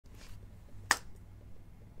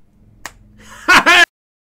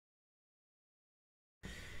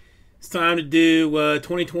time to do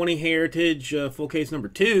 2020 Heritage full case number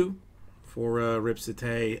 2 for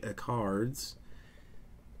Ripsite cards.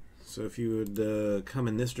 So if you would come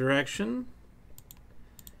in this direction,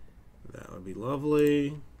 that would be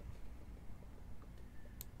lovely.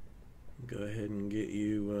 Go ahead and get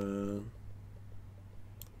you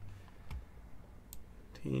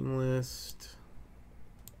team list.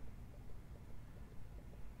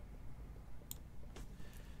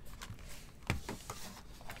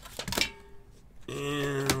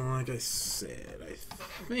 And like I said, I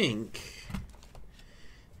think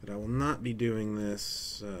that I will not be doing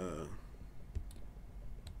this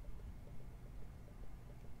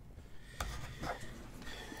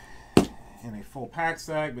in a full pack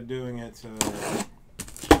stack, but doing it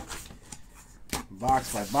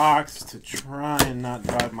box by box to try and not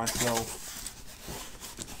drive myself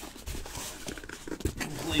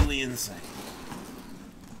completely insane.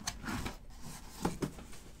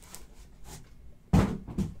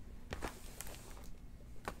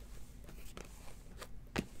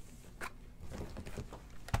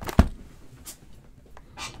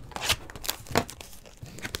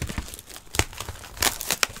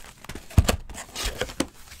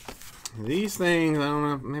 These things, I don't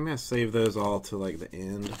know, maybe I save those all to like the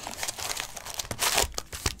end.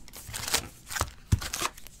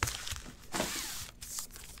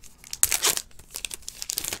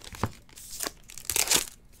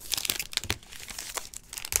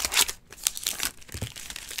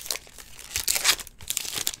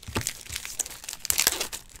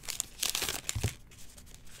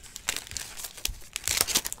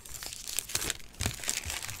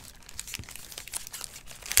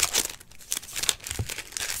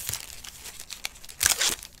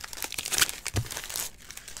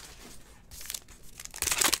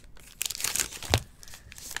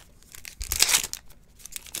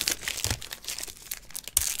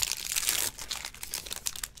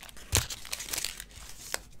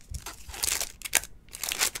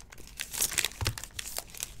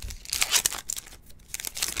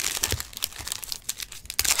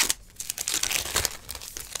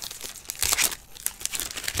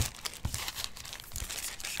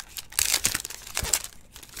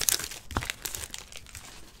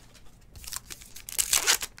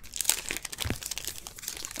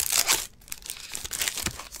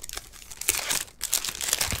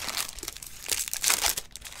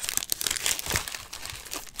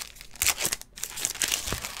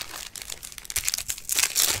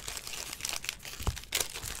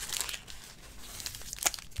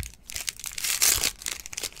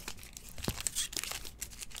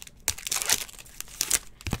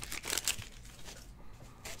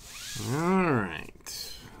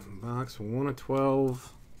 Alright, box 1 of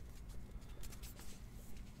 12.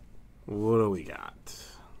 What do we got?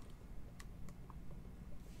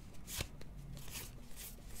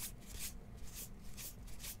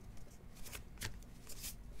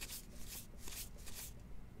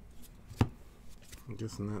 I'm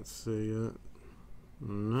guessing that's a,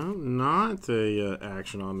 no, not a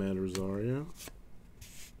action on Ahmed Rosario.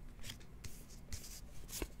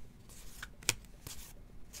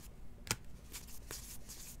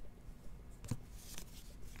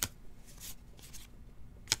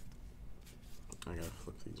 I gotta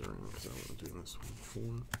flip these around because I wasn't doing this one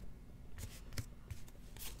before.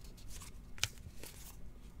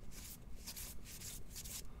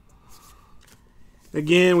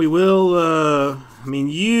 Again, we will, I mean,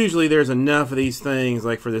 usually there's enough of these things,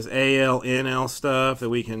 like for this AL, NL stuff, that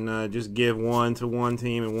we can just give one to one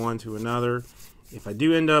team and one to another. If I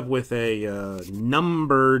do end up with a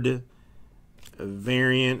numbered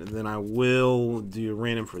variant, then I will do a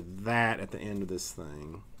random for that at the end of this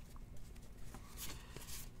thing.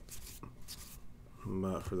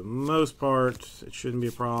 But for the most part, it shouldn't be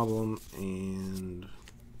a problem, and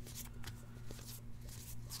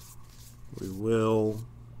we will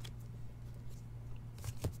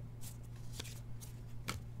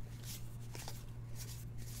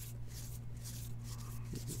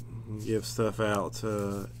give stuff out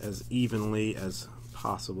as evenly as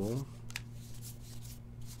possible.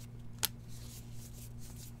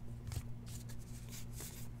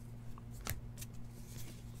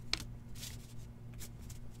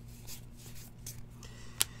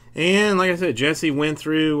 And like I said, Jesse went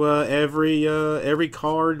through every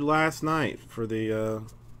card last night for the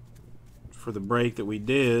break that we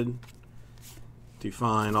did to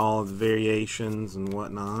find all of the variations and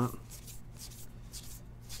whatnot.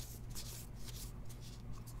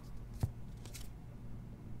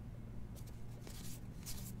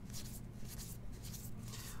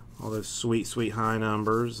 All those sweet, sweet high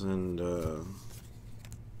numbers, and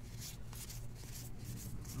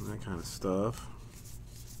that kind of stuff.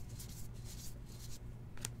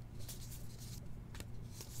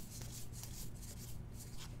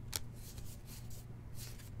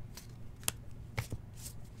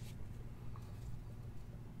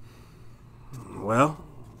 Well,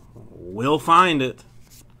 we'll find it.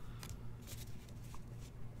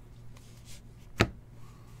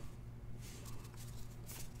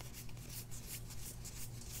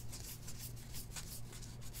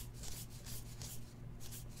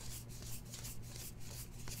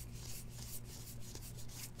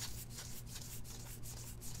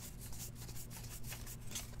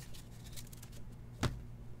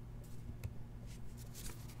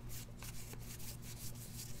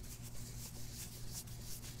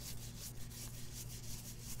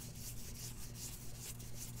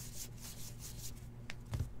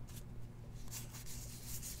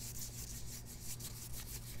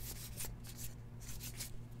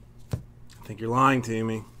 I think you're lying to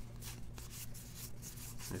me.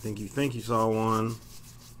 I think you saw one.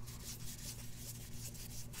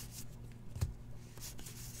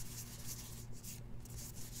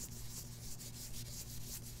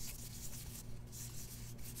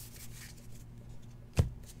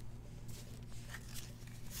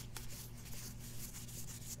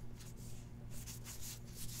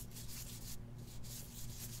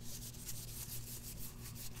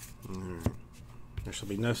 All right. There shall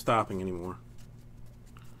be no stopping anymore.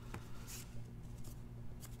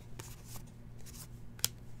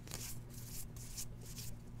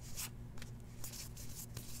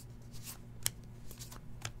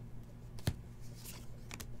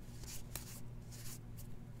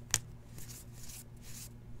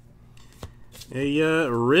 A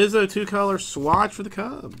Rizzo two-color swatch for the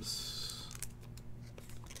Cubs.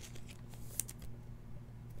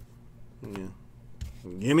 Yeah.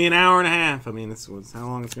 Give me an hour and a half. I mean, that's how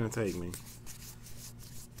long it's going to take me.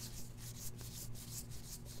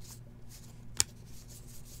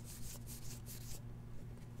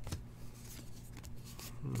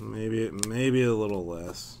 Maybe a little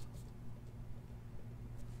less.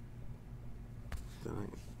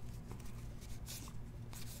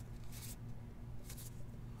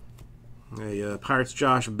 A Pirates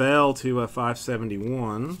Josh Bell to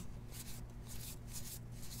 571.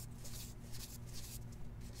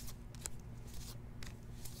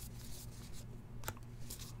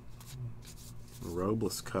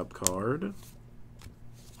 Robles Cup card.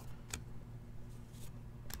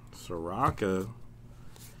 Soraka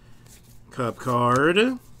Cup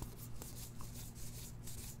card.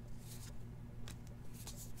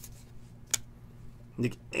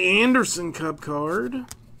 Nick Anderson Cup card.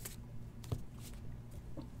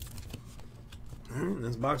 All right,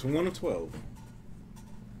 that's box 1 of 12.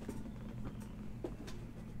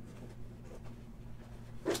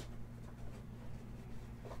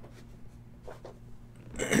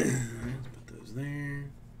 Put those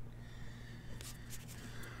there.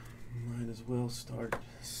 Might as well start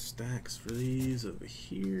stacks for these over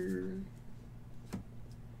here.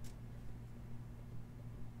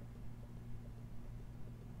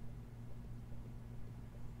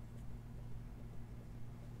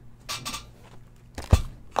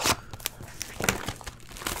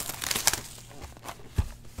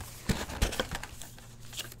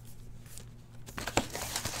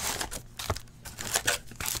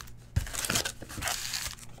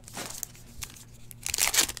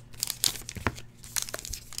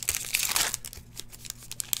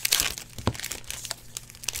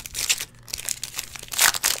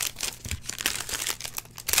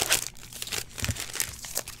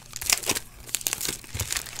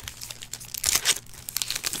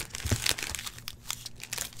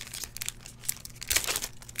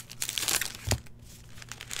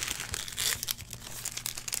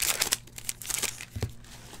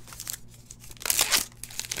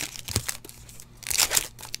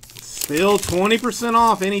 Still 20%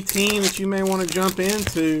 off any team that you may want to jump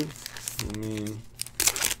into. I mean,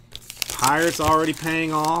 Pirates already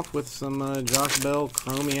paying off with some Josh Bell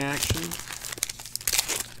chromie action.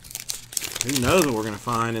 Who knows what we're going to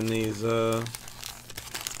find in these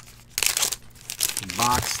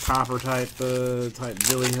box topper type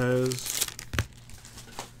Billy Hose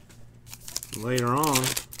later on.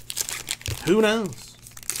 Who knows?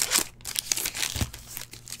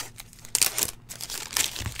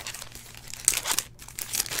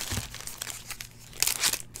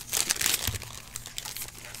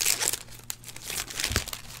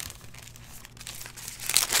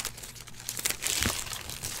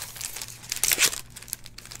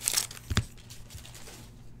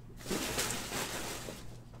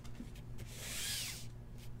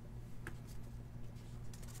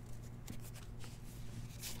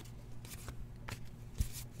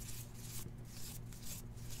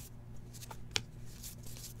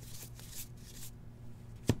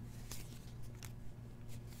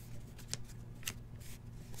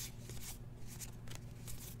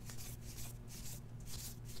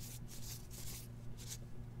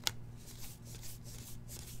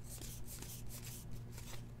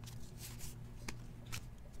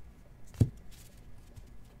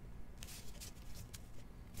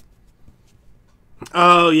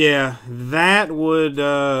 Oh yeah, that would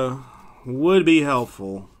be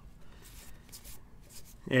helpful,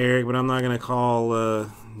 Eric. But I'm not gonna call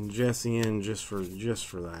Jesse in just for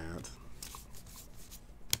that.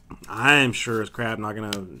 I am sure as crap not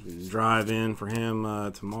gonna drive in for him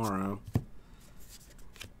tomorrow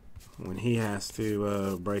when he has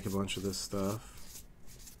to break a bunch of this stuff.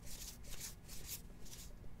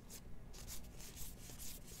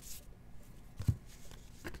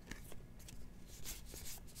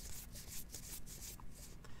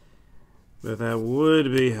 But that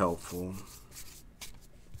would be helpful.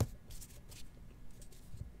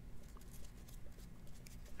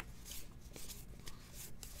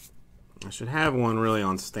 I should have one really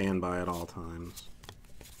on standby at all times.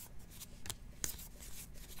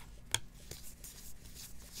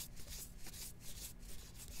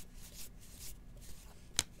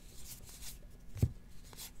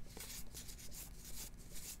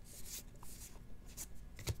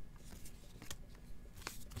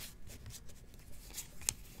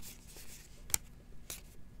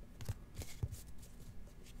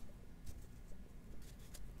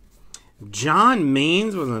 John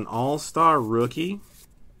Means was an all-star rookie.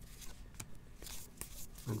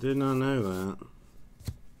 I did not know that.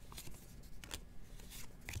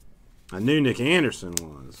 I knew Nick Anderson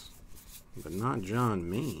was, but not John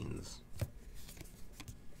Means.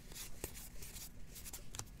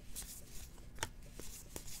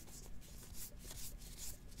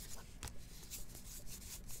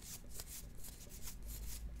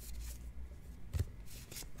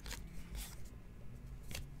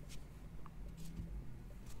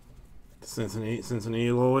 Cincinnati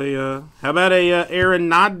Eloy. How about a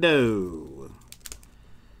Arenado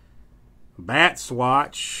bat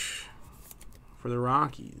swatch for the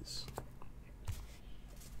Rockies?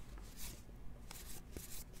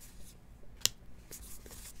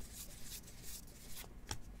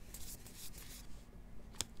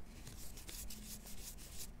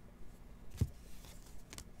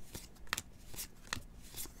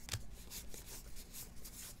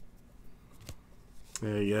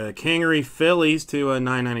 A Kingery Phillies to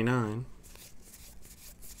 $9.99.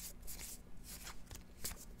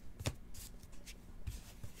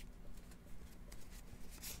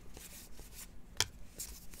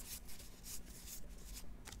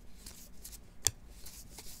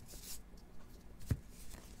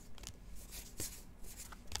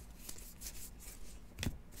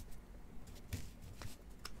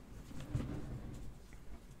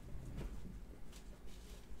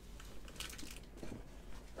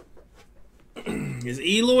 Is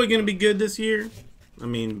Eloy going to be good this year? I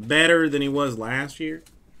mean, better than he was last year?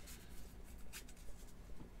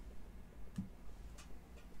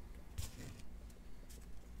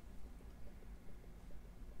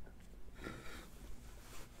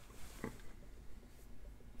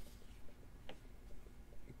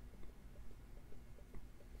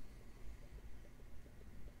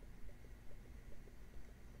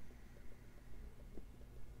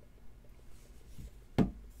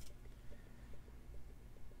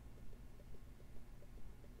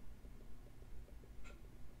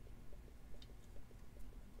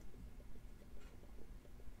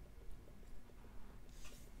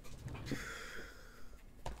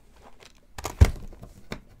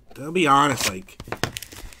 I'll be honest, like,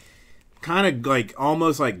 kind of like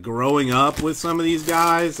almost like growing up with some of these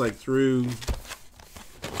guys, like through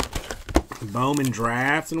Bowman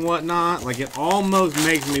drafts and whatnot. Like, it almost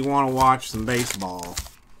makes me want to watch some baseball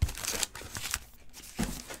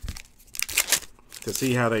to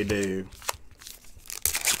see how they do.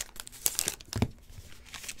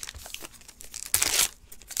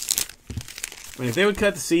 I mean, if they would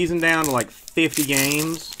cut the season down to like 50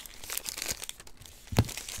 games,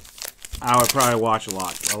 I would probably watch a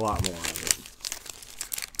lot more of it.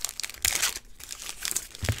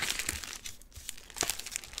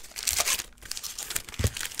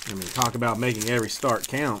 I mean, talk about making every start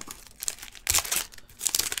count.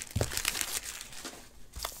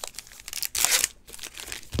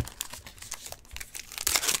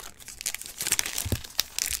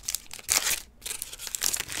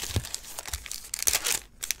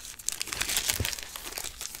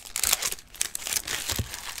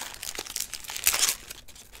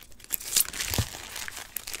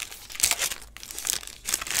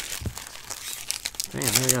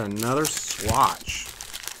 Damn, we got another swatch.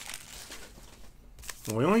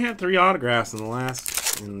 Well, we only had 3 autographs in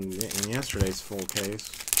yesterday's full case.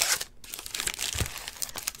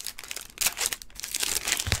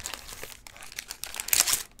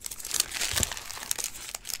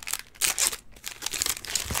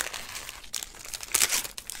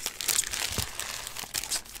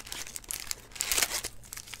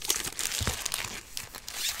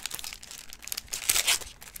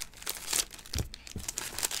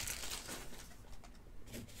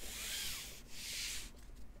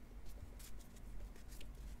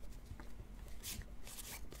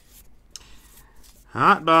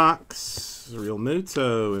 Hot box. Real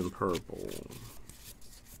Muto in purple.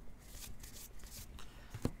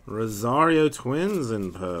 Rosario Twins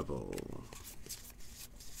in purple.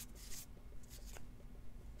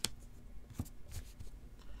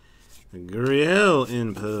 Gurriel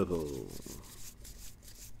in purple.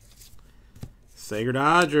 Sager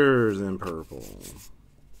Dodgers in purple.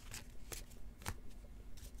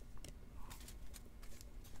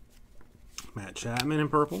 Matt Chapman in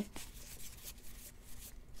purple.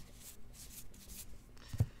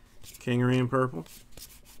 Kingery in purple.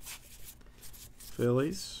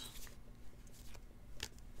 Phillies.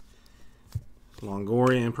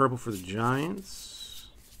 Longoria in purple for the Giants.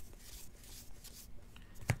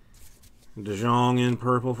 DeJong in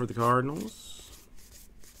purple for the Cardinals.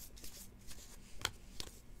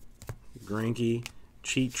 Greinke,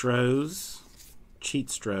 Cheatstros.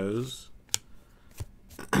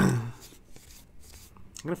 I'm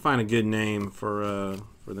gonna find a good name for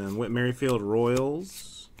them. Whit Merrifield Royals.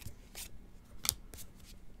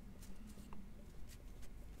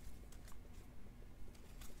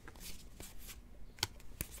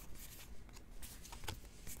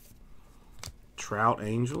 Trout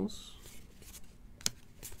Angels.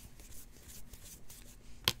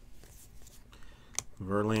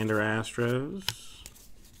 Verlander Astros.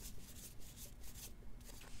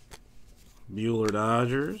 Buehler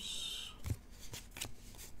Dodgers.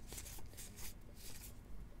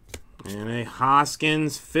 And a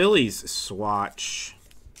Hoskins Phillies swatch.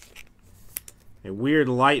 A weird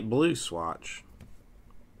light blue swatch.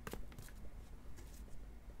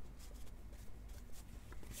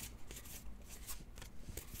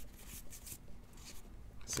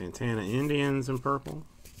 Santana Indians in purple.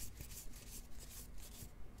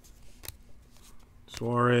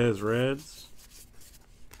 Suarez Reds.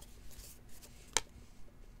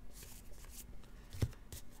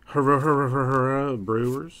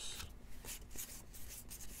 Brewers.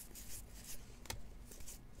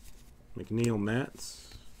 McNeil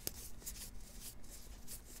Mets.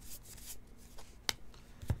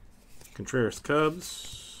 Contreras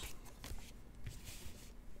Cubs.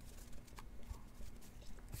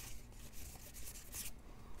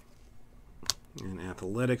 And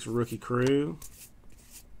Athletics Rookie Crew.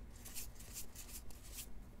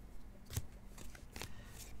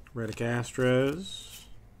 Reddick Astros.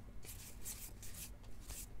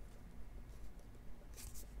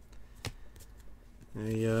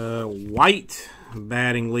 A white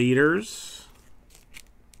batting leaders.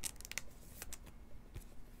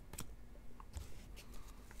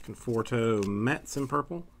 Conforto Mets in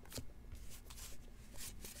purple.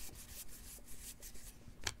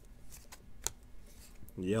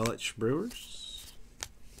 Yelich Brewers.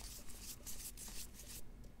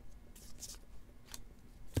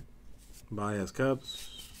 Baez Cubs.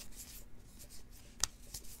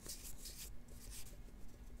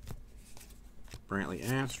 Brantley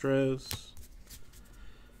Astros.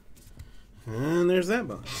 And there's that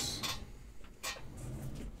box.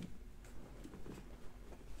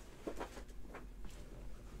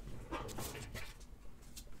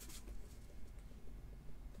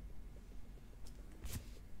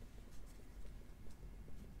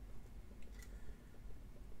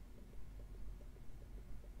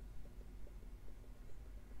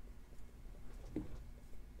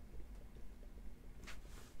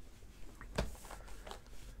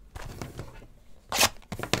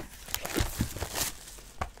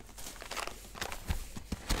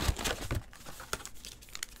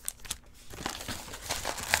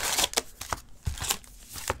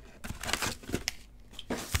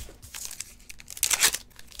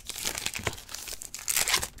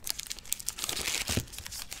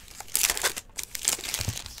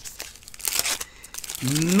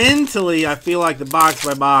 Mentally, I feel like the box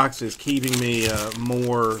by box is keeping me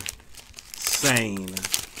more sane,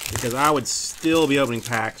 because I would still be opening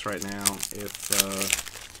packs right now if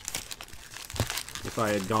I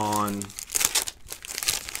had gone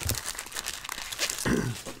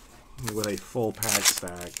with a full pack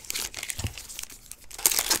stack.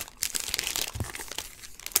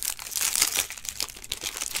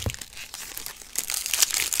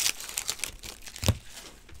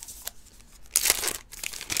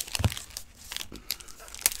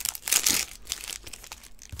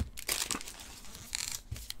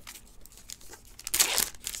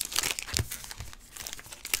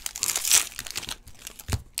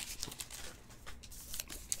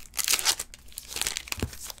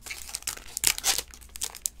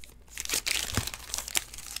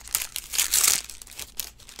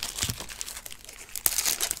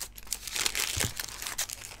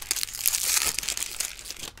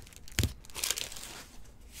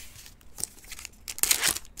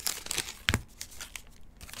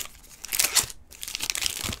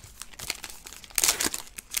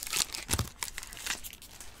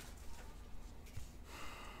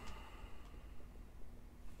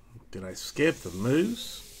 Did I skip the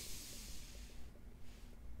moose?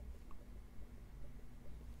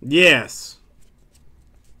 Yes.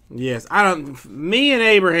 Yes. I don't. Me and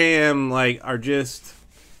Abraham like are just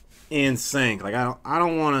in sync. Like I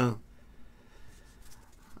don't want to.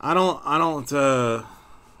 I don't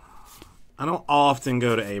often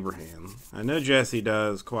go to Abraham. I know Jesse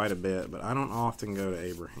does quite a bit, but I don't often go to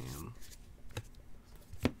Abraham.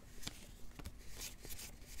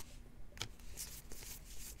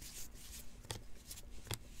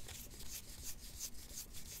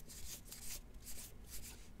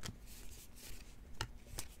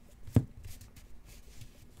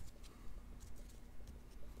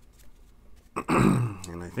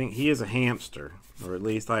 And I think he is a hamster, or at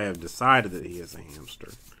least I have decided that he is a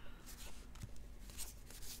hamster.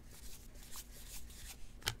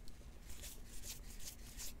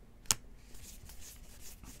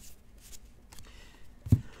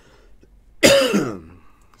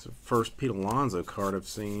 It's the first Pete Alonso card I've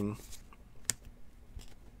seen.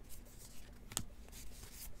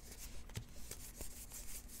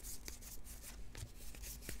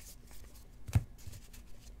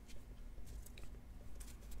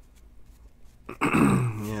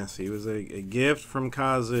 Yes, he was a gift from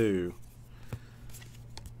Kazoo.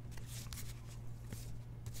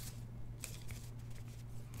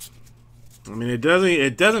 I mean, it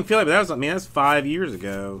doesn't feel like that was. I mean, that's 5 years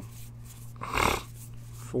ago.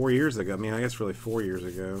 4 years ago. I mean, I guess really 4 years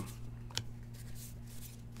ago.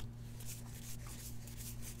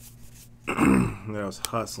 That was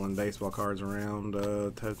hustling baseball cards around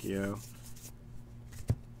Tokyo.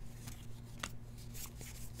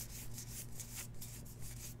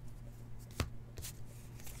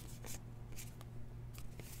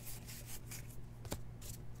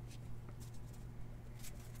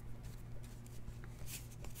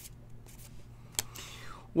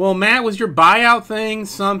 Well, Matt, was your buyout thing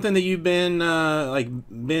something that you've been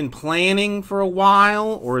been planning for a while,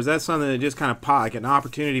 or is that something that just kind of like an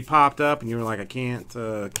opportunity popped up and you were like, I can't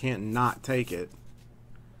not take it?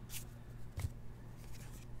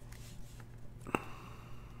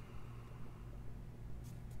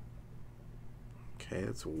 Okay,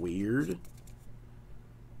 that's weird.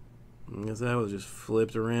 I guess that was just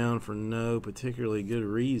flipped around for no particularly good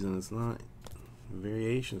reason. It's not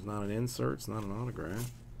variation. It's not an insert. It's not an autograph.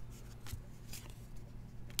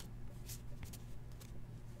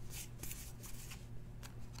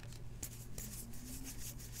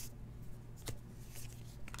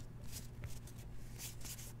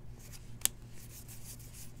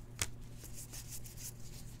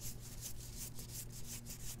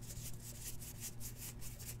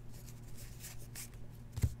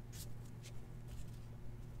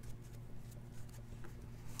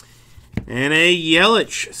 And a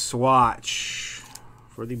Yelich swatch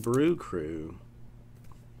for the Brew Crew.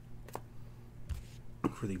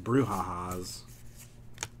 For the Brouhahas.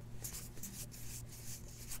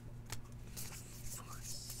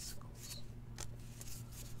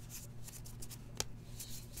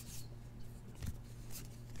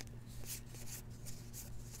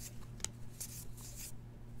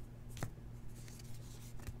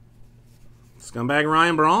 Scumbag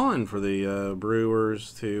Ryan Braun for the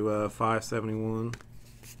Brewers to 571.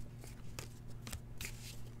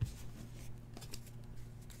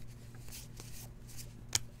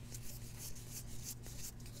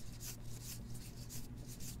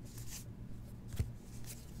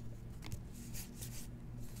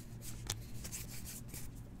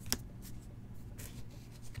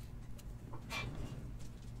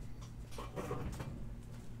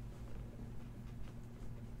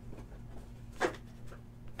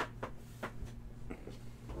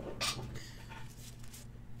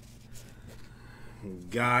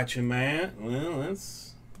 Gotcha, Matt. Well,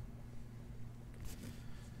 that's...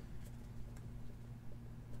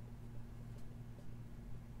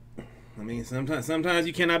 I mean, sometimes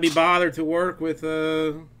you cannot be bothered to work with,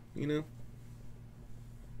 you know...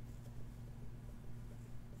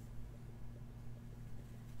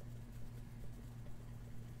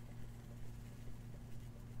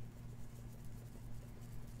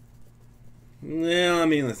 Well, I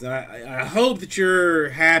mean, listen, I hope that you're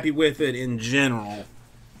happy with it in general.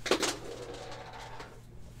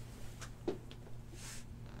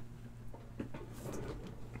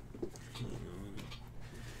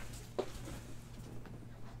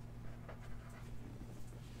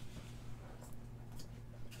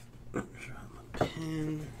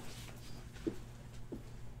 Pen.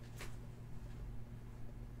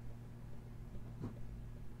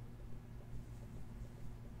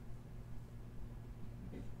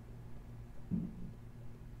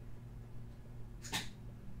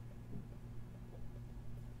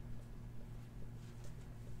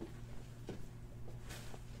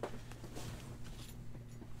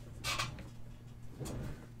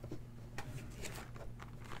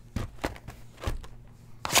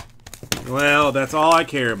 Well, that's all I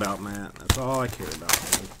care about, Matt. That's all I care about,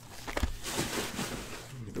 man.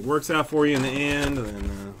 If it works out for you in the end,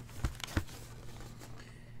 then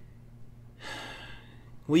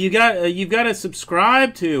well, you've got to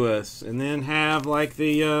subscribe to us, and then have like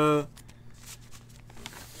the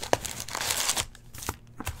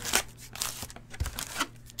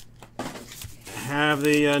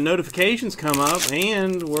notifications come up,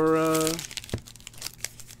 and we're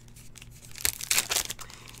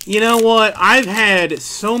you know what? I've had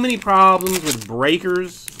so many problems with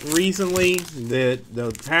breakers recently that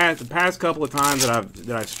the past couple of times that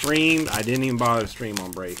I've streamed, I didn't even bother to stream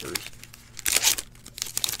on breakers.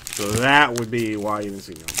 So that would be why you didn't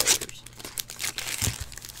see me on breakers.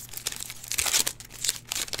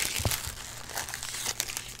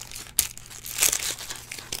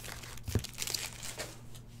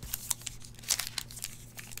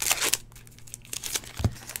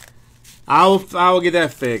 I will get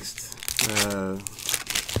that fixed,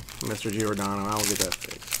 Mr. Giordano. I will get that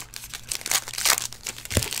fixed.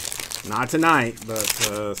 Not tonight, but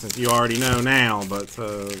since you already know now, but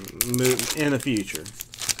in the future.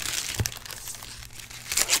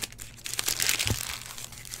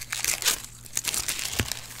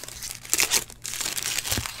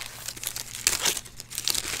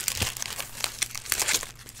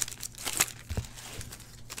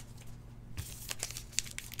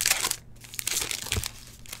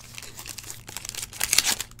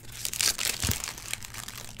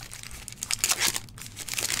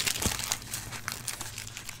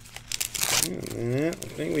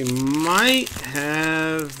 I think we might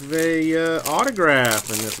have a autograph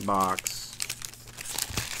in this box.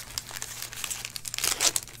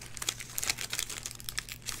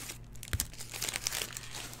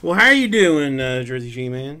 Well, how are you doing, Jersey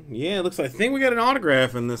G-Man? Yeah, it looks like I think we got an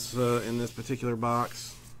autograph in this particular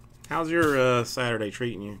box. How's your Saturday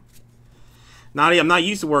treating you? I'm not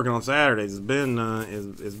used to working on Saturdays. It's been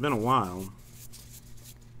a while.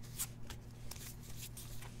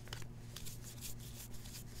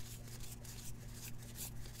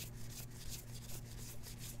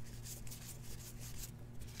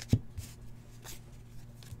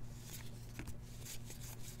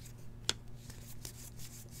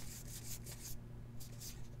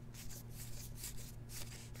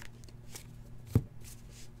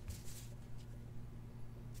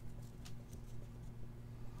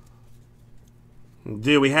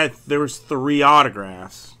 Dude, there was 3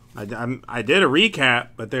 autographs. I did a recap,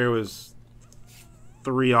 but there was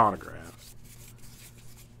 3 autographs.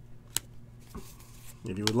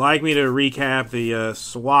 If you would like me to recap the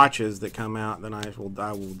swatches that come out, then I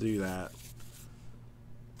will do that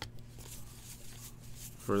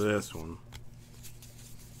for this one.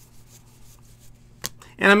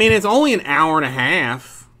 And I mean, it's only an hour and a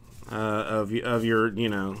half of your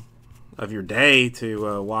day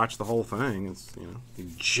to watch the whole thing. It's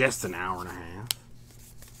just an hour and a half.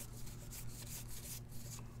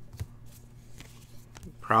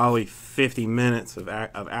 Probably 50 minutes of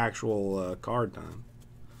actual card time.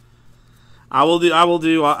 I will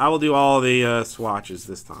do all the swatches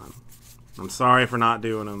this time. I'm sorry for not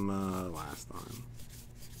doing them last time.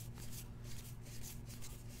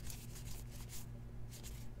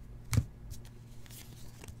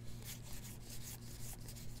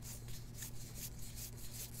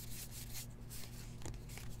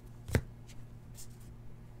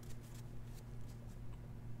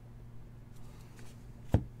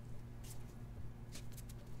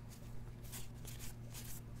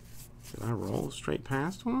 Did I roll straight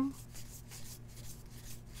past one?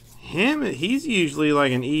 He's usually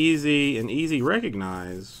like an easy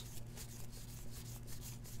recognize.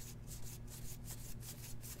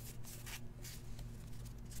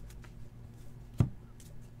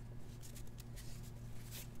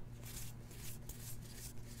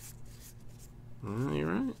 You're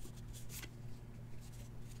right.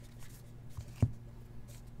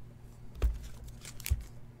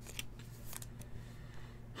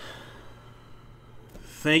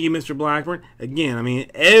 Thank you, Mr. Blackburn. Again, I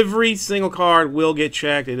mean, every single card will get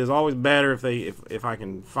checked. It is always better if I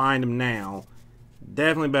can find them now.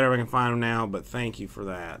 Definitely better if I can find them now, but thank you for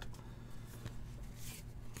that.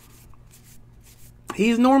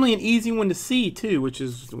 He's normally an easy one to see too, which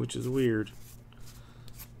is weird.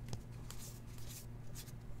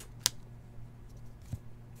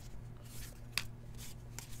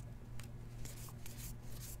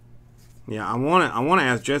 Yeah, I want to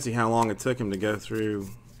ask Jesse how long it took him to go through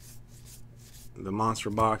the monster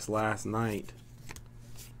box last night.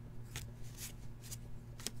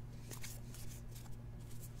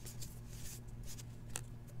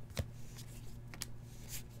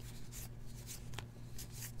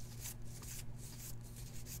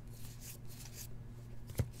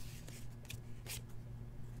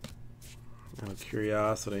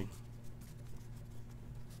 curiosity.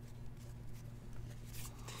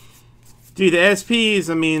 Dude, the SPs.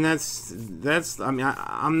 I mean, that's. I mean,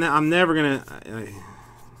 I'm never gonna.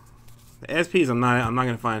 The SPs. I'm not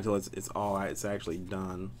gonna find until it's actually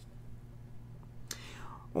done.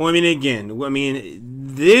 Well, I mean, again. I mean,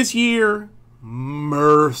 this year,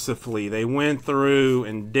 mercifully, they went through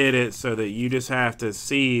and did it so that you just have to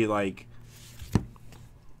see like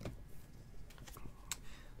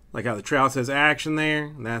how the trout says action there,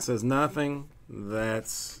 and that says nothing.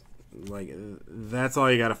 That's all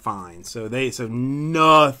you got to find. So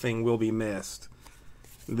nothing will be missed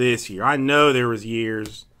this year. I know there was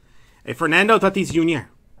years. A Fernando Tatis Jr.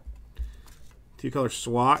 2-color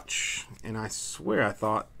swatch, and I swear I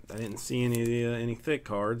thought I didn't see any thick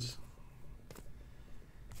cards.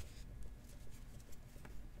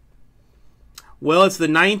 Well, it's the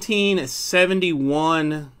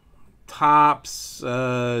 1971 Topps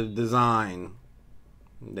design,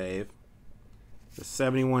 Dave. The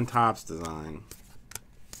 71 Topps design.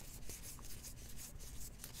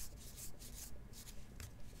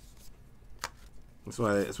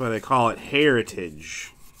 That's why they call it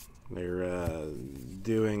heritage. They're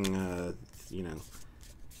doing you know,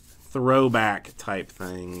 throwback type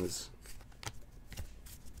things.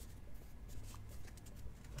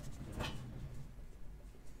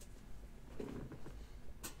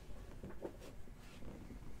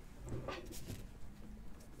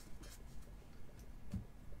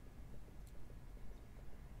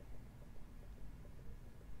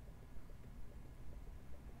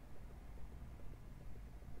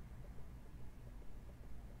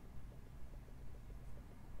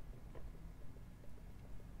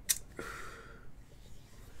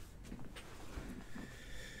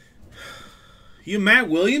 You a Matt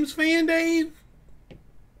Williams fan, Dave?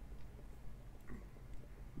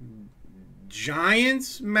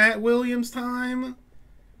 Giants Matt Williams time?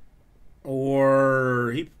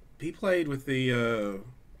 Or he played with the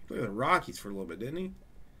Rockies for a little bit, didn't he?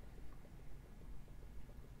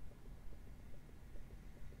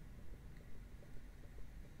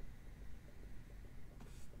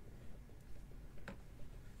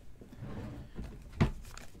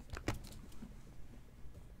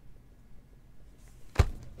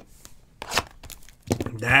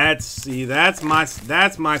 That's my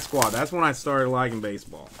squad. That's when I started liking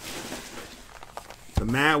baseball. The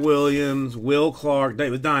Matt Williams, Will Clark, it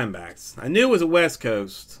was Diamondbacks. I knew it was a West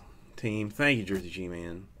Coast team. Thank you, Jersey G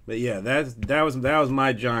Man. But yeah, that was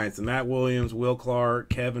my Giants. The Matt Williams, Will Clark,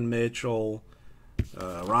 Kevin Mitchell,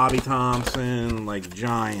 Robbie Thompson, like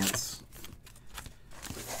Giants.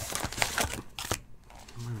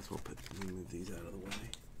 Might as well move these out of the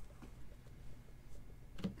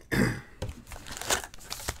way.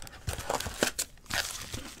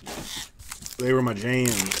 They were my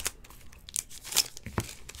jams.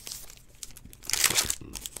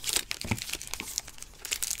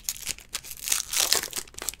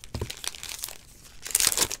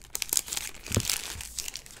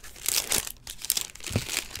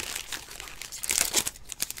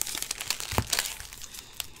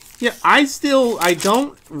 Yeah, I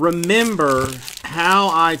don't remember how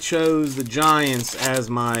I chose the Giants as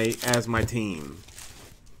my team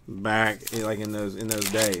back like in those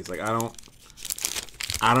days. Like I don't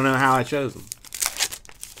know how I chose them.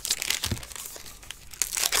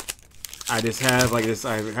 I just have like this.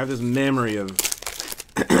 I have this memory of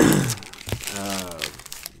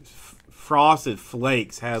Frosted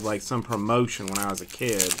Flakes had like some promotion when I was a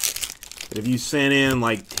kid. That if you sent in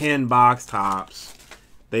like 10 box tops,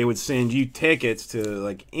 they would send you tickets to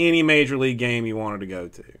like any major league game you wanted to go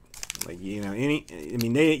to. Like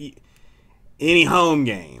any home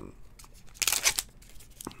game.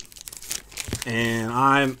 And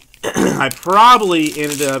I probably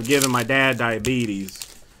ended up giving my dad diabetes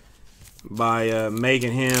by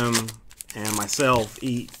making him and myself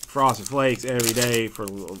eat Frosted Flakes every day for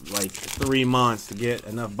like 3 months to get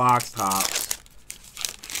enough box tops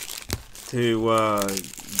to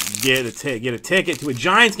get a ticket to a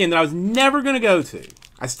Giants game that I was never going to go to.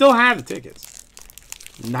 I still have the tickets.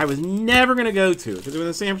 And I was never going to go to it because it was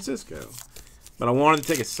in San Francisco. But I wanted the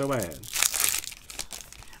tickets so bad.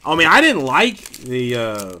 I mean, I didn't like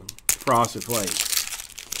the Frosted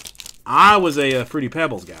Flakes. I was a Fruity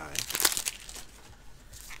Pebbles guy.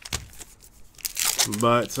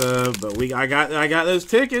 But I got those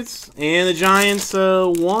tickets, and the Giants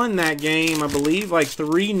won that game, I believe, like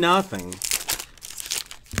 3-0.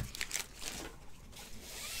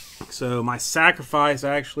 So my sacrifice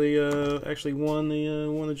actually won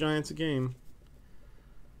the Giants a game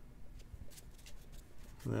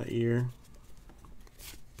that year.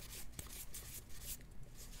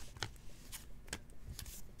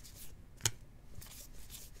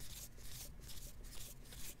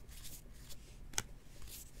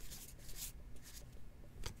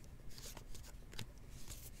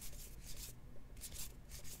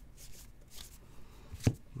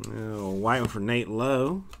 white one for Nate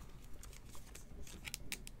Lowe.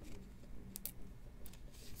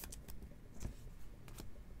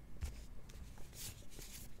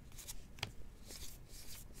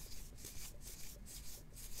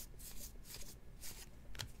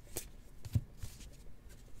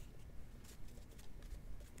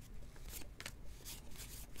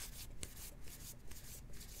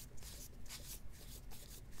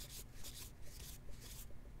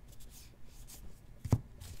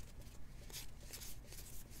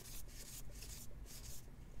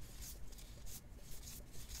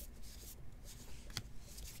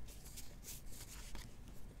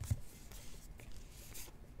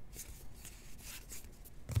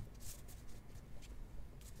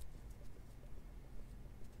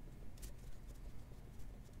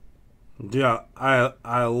 Yeah,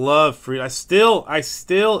 I love fruit. I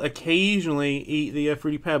still occasionally eat the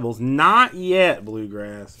Fruity Pebbles. Not yet,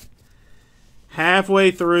 Bluegrass.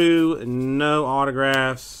 Halfway through, no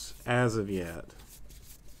autographs as of yet.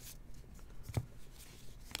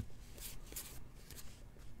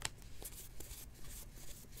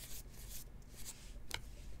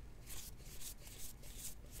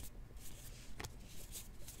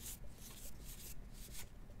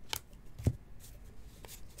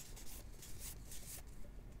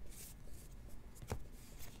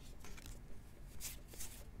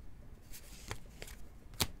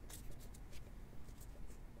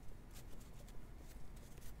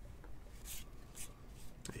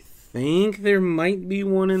 I think there might be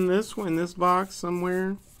one in this box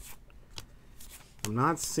somewhere. I'm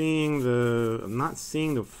not seeing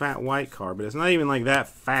the fat white card, but it's not even like that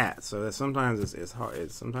fat, so that sometimes it's hard.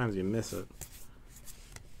 Sometimes you miss it.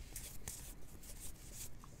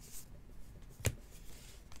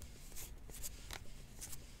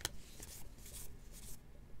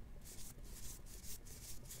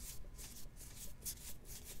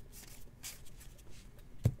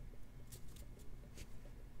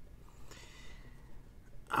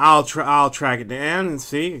 I'll track it down and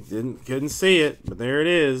see. Couldn't see it, but there it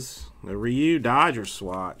is. The Ryu Dodger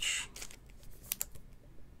swatch.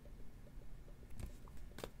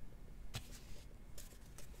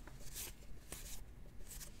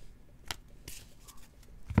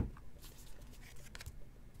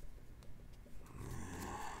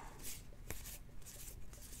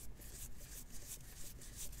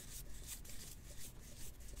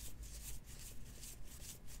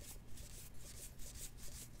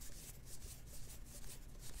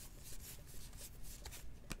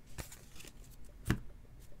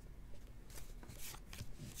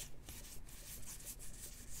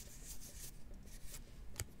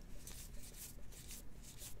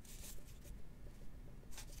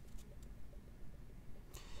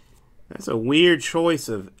 That's a weird choice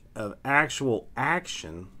of actual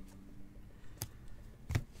action.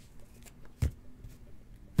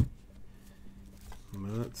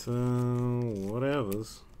 But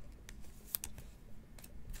whatevers.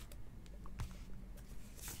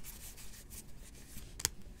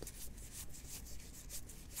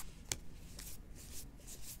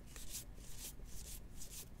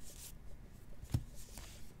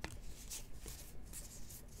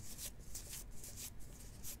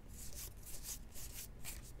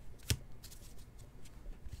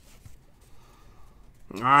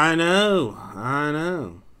 I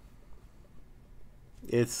know.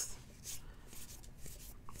 It's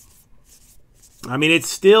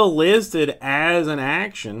still listed as an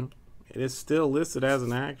action. It is still listed as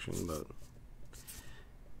an action, but...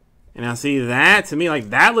 And I see that, to me,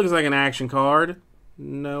 like, that looks like an action card.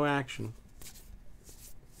 No action.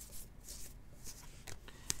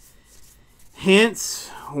 Hence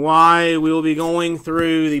why we will be going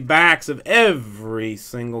through the backs of every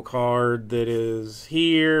single card that is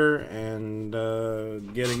here and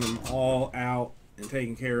getting them all out and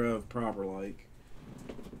taken care of proper like.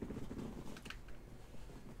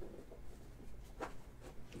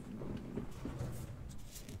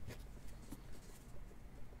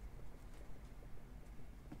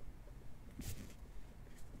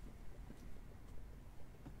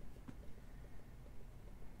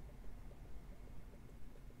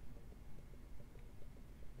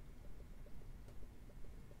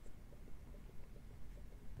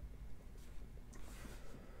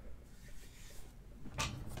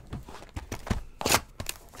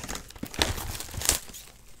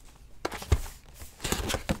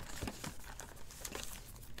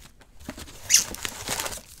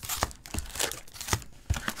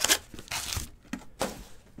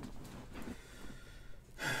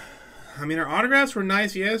 I mean, our autographs were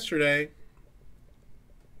nice yesterday.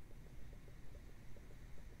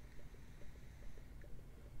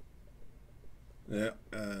 Yeah,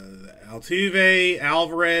 the Altuve,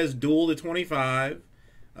 Alvarez, dual to 25,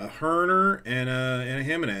 a Herner, and a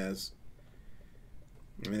Jimenez.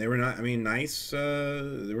 I mean, they were not. I mean, nice.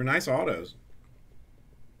 They were nice autos.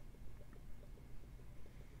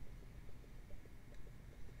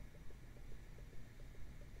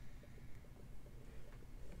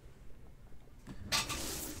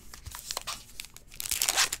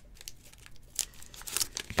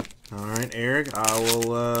 All right, Eric. I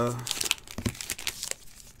will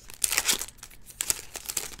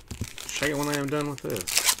check it when I am done with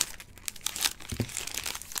this.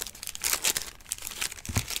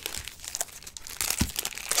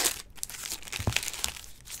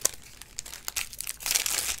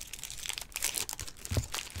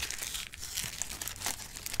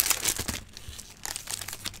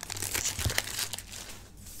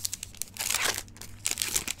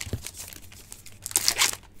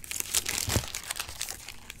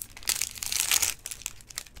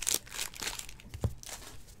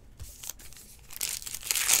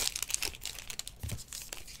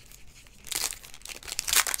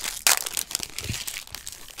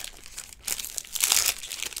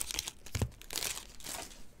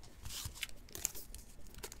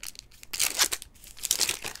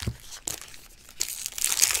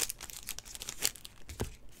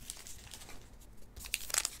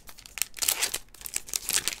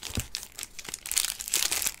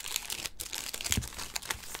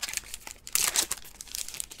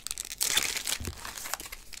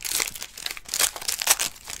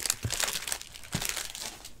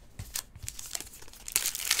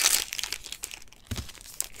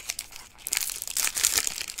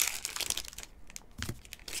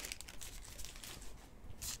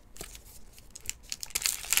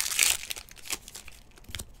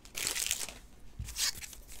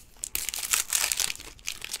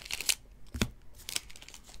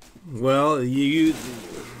 Well, you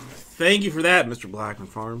thank you for that, Mr. Blackman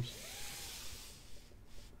Farms.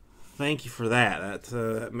 Thank you for that.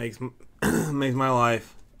 That makes makes my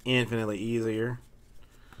life infinitely easier.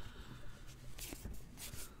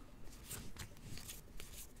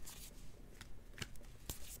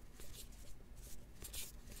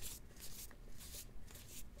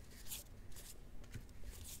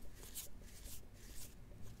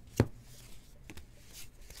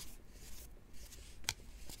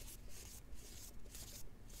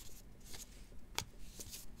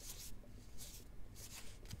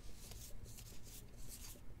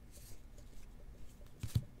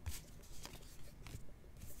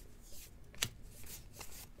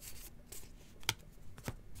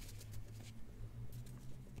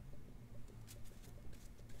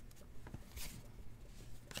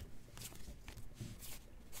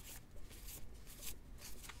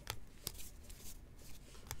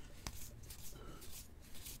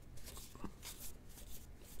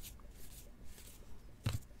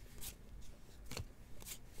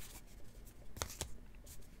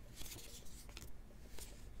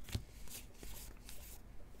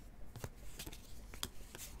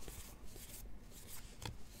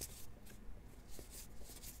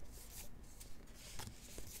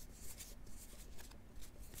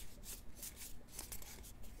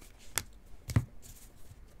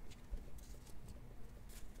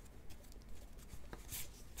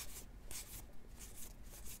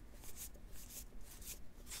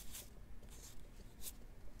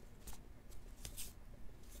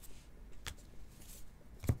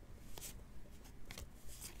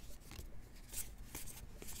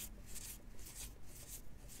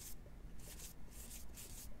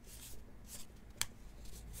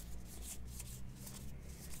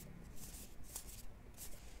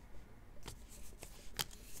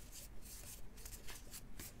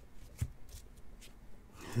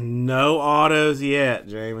 No autos yet,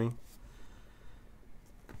 Jamie.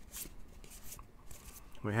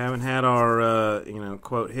 We haven't had our,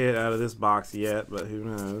 quote hit out of this box yet, but who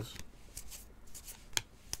knows?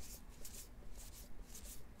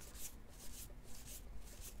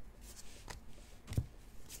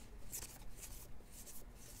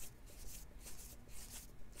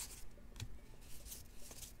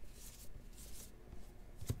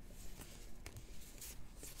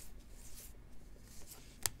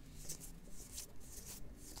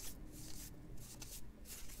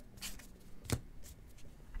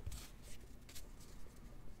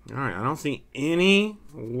 Alright, I don't see any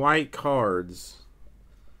white cards.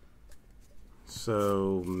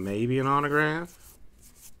 So, maybe an autograph?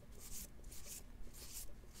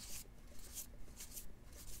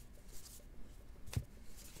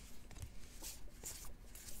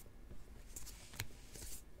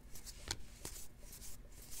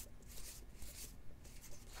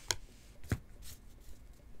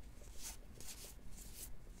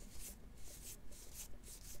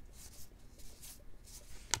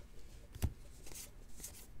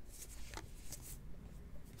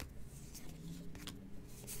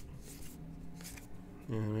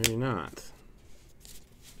 maybe not.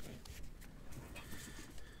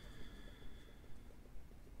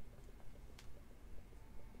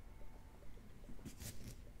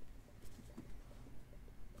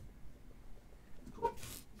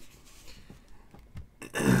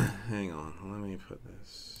 Hang on, let me put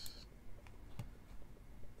this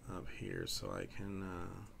up here so I can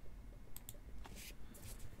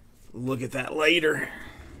look at that later.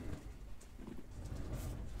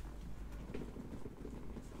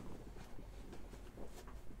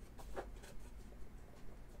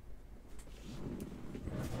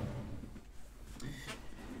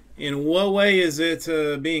 In what way is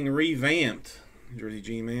it being revamped, Jersey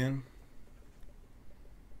G-Man?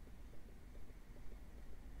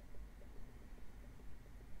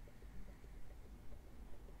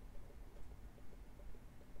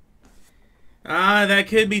 That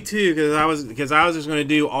could be too, because I was just going to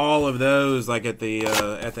do all of those like at the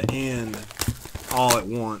end, all at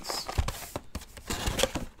once.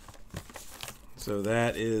 So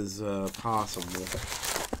that is possible.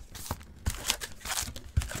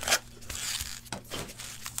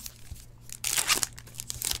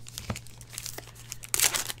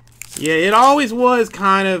 Yeah, it always was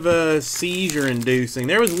kind of seizure inducing.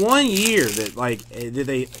 There was one year that like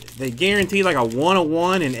they guaranteed like a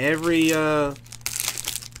 101 in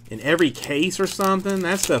every case or something.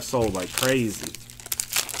 That stuff sold like crazy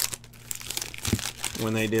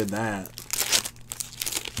when they did that.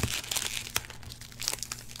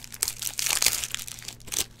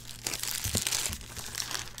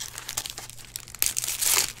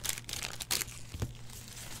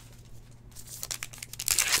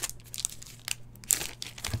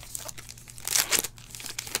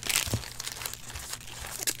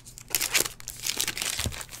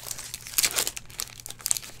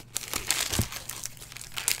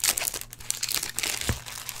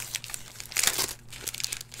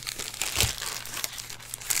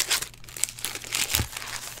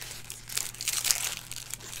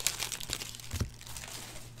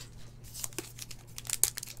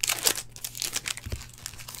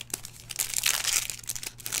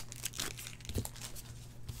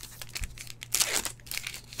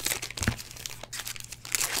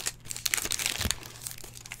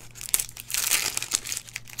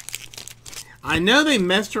 I know they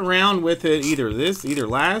messed around with it either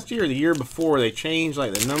last year or the year before. They changed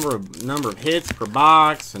like the number of hits per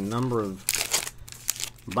box and number of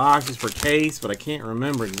boxes per case, but I can't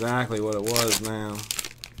remember exactly what it was now.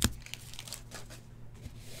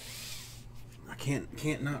 I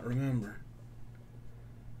can't not remember.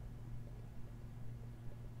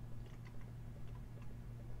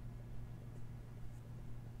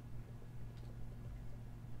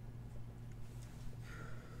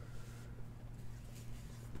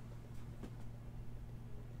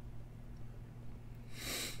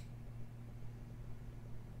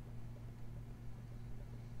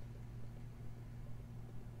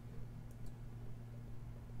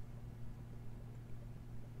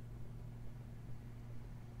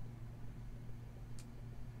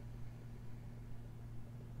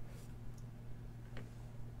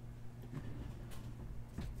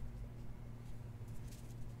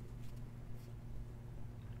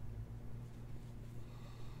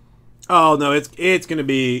 Oh no, it's gonna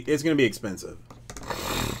be expensive.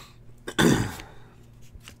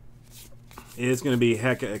 It's gonna be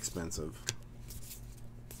hecka expensive.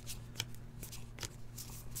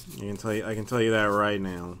 I can tell you that right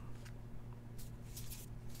now.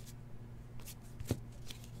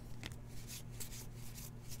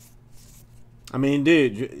 I mean,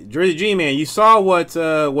 dude, Jersey G-Man, you saw what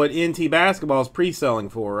NT basketball is pre-selling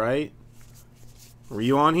for, right? Were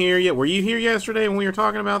you on here yet? Were you here yesterday when we were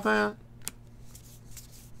talking about that?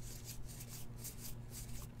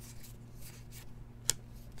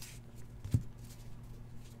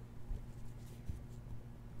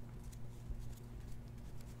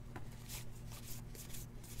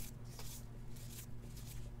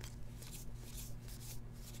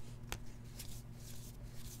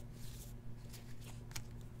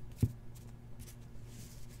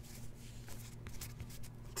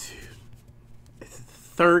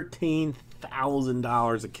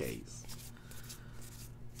 $13,000 a case.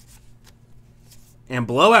 And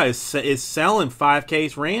Blowout is selling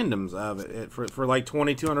 5-case randoms of it for like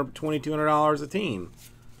 $2,200 a team.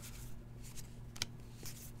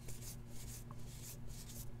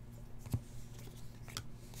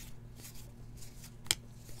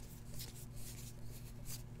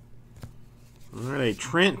 All right, a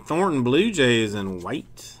Trent Thornton Blue Jays in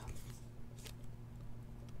white.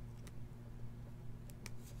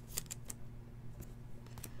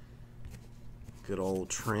 Good old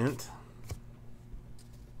Trent.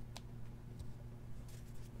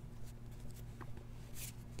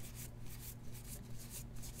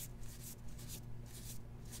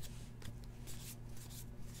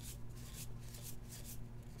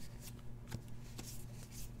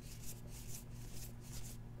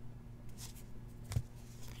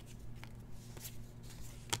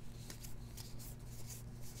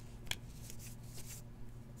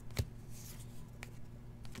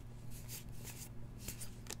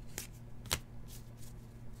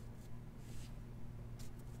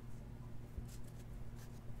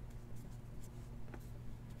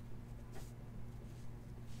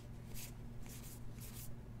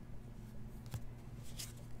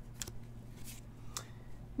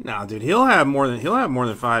 Nah, dude, he'll have more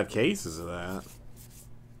than 5 cases of that.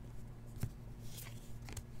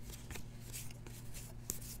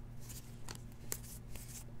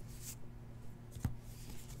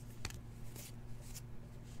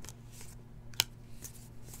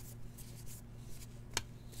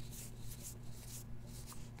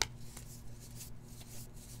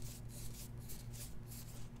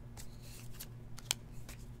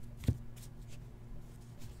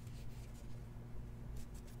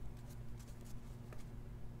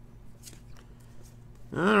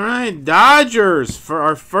 All right, Dodgers for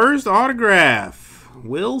our first autograph.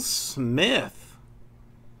 Will Smith.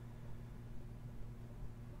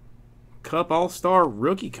 Cup All-Star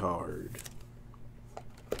rookie card.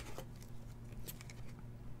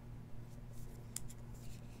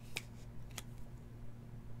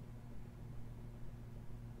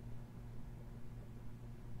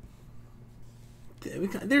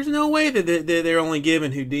 There's no way that they're only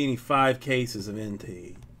giving Houdini 5 cases of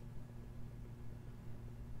NT.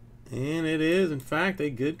 And it is, in fact, a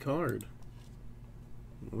good card.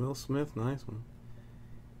 Will Smith, nice one.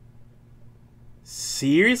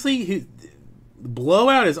 Seriously?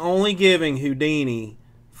 Blowout is only giving Houdini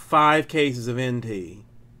 5 cases of NT.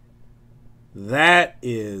 That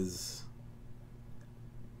is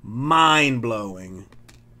mind-blowing.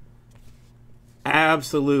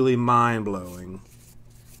 Absolutely mind-blowing.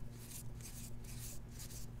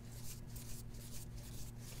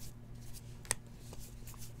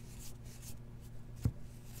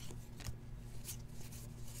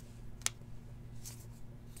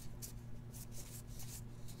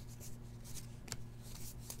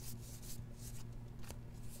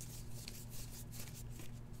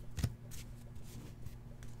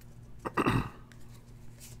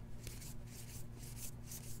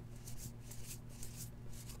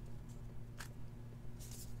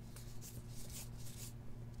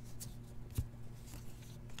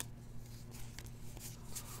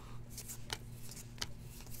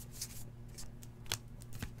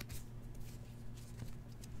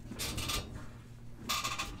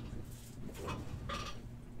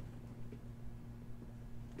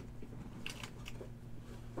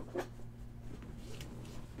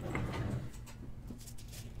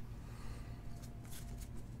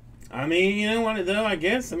 I mean, you know what, though, I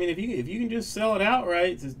guess. I mean, if you can just sell it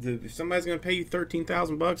outright, if somebody's going to pay you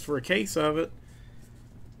 $13,000 for a case of it,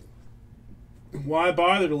 why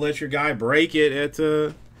bother to let your guy break it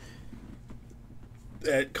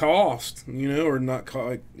at cost, you know, or not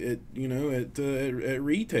at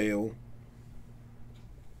retail?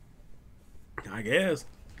 I guess.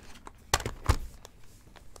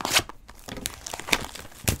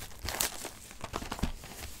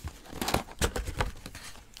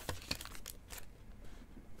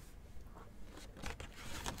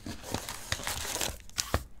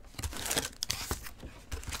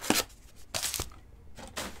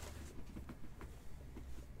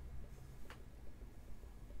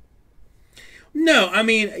 No, I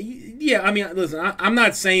mean, yeah, I mean, listen, I'm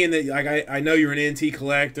not saying that. Like, I know you're an NT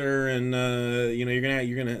collector, and you know, you're gonna,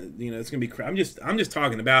 you know, it's gonna be. I'm just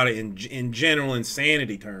talking about it in general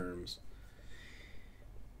insanity terms.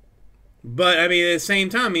 But I mean, at the same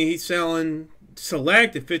time, I mean, he's selling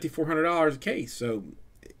select at $5,400 a case, so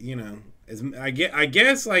you know, I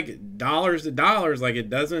guess like dollars to dollars, like it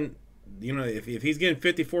doesn't, you know, if he's getting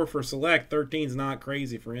 54 for select, 13's not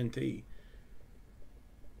crazy for NT.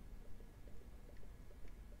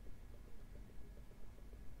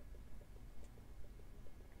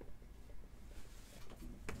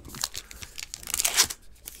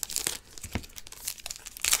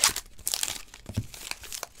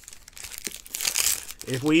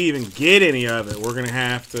 If we even get any of it, we're going to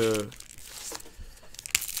have to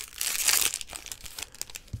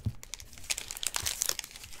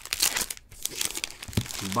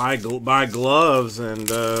buy gloves and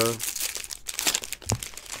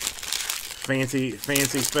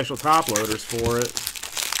fancy special top loaders for it.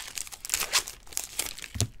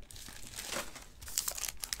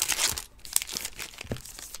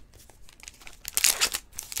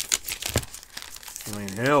 I mean,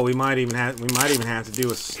 hell, we might even have to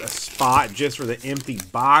do a spot just for the empty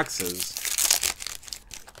boxes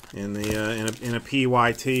in the in a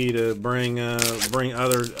PYT to bring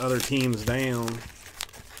other teams down.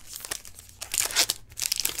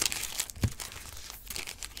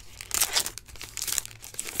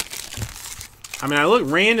 I mean, I look,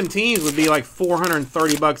 random teams would be like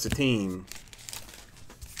 $430 a team.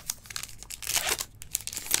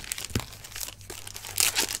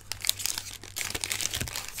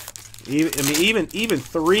 Even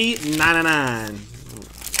 $3.99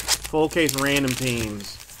 full case random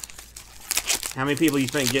teams. How many people you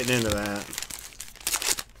think getting into that?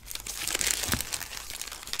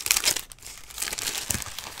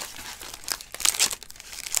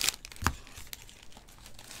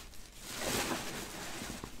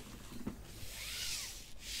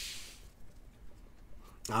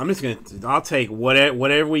 I'm just gonna. I'll take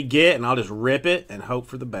whatever we get, and I'll just rip it and hope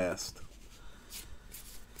for the best.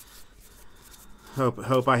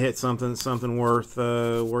 Hope I hit something worth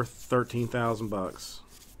 13,000 bucks.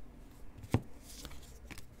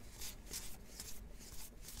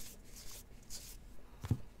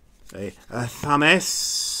 A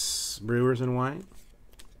Hotness, Brewers in white.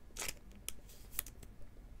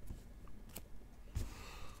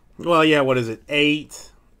 Well, yeah. What is it? Eight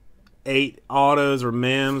autos or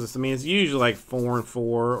mems. I mean, it's usually like 4 and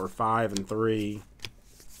 4 or 5 and 3.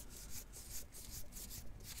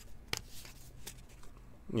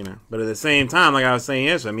 You know, but at the same time, like I was saying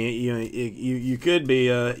yesterday, I mean, you could be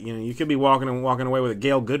you could be walking away with a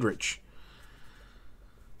Gail Goodrich.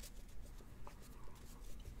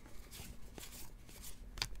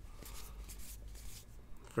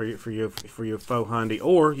 For your faux Hyundai,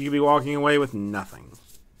 or you could be walking away with nothing.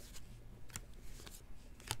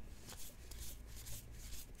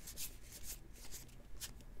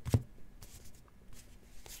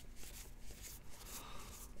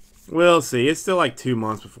 We'll see. It's still like 2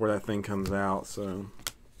 months before that thing comes out, so.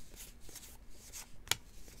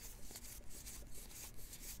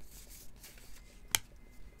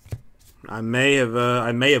 I may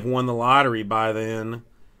have won the lottery by then,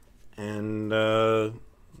 and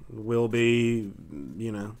will be,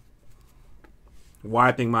 you know,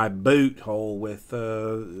 wiping my boot hole with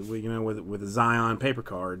with Zion paper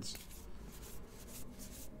cards,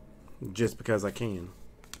 just because I can.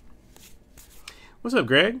 What's up,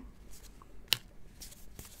 Greg?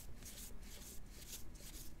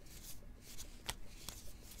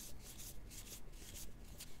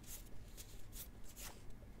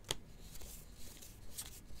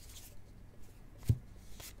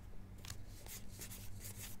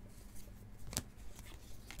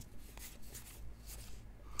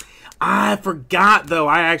 I forgot, though,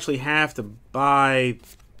 I actually have to buy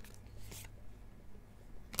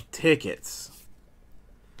tickets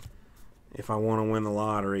if I want to win the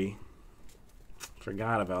lottery.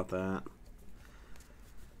 Forgot about that.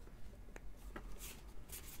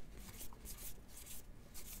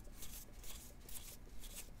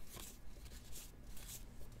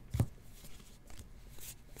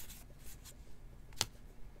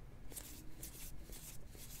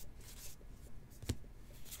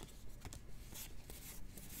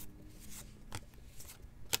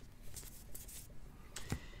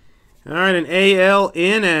 All right, an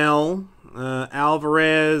AL/NL,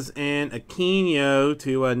 Alvarez and Aquino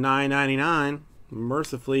to $9.99.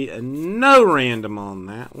 Mercifully, no random on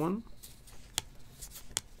that one.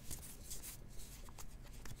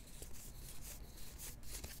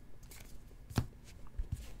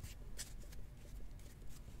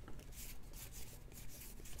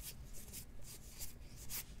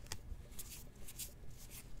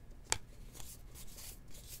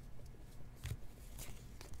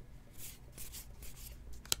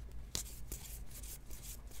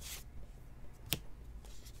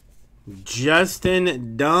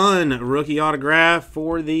 Justin Dunn, rookie autograph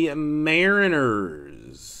for the Mariners.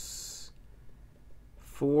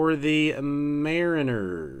 For the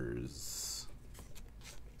Mariners.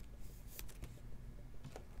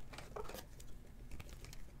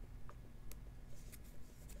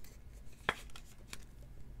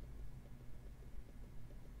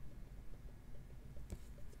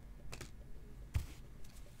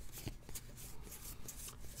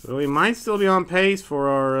 So we might still be on pace for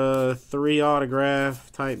our 3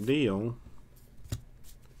 autograph type deal.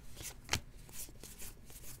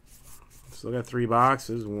 Still got 3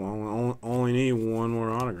 boxes. We'll only need 1 more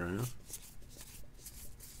autograph.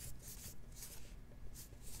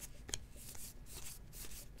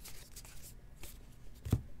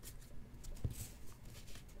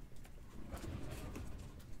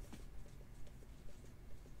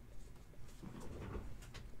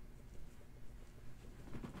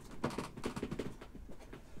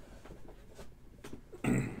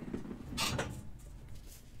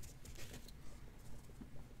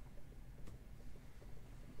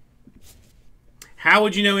 How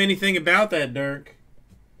would you know anything about that, Dirk?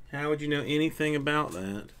 How would you know anything about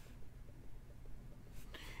that?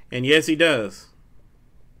 And yes, he does.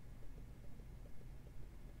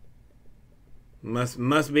 Must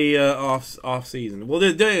be off season. Well,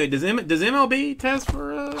 does MLB test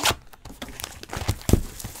for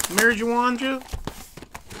marijuana?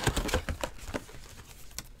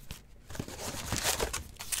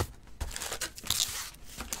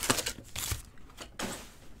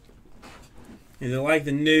 Is it like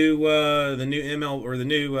the new ML or the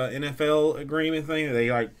new NFL agreement thing that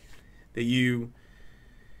they like that you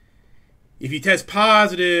if you test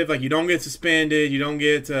positive, like you don't get suspended, you don't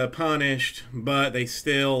get punished, but they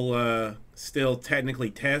still technically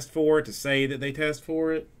test for it to say that they test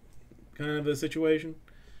for it, kind of a situation.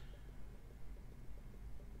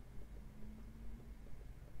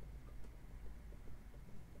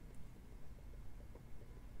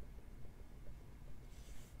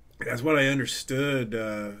 That's what I understood.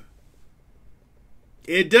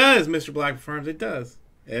 It does, Mr. Black Farms. It does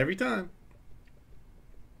every time,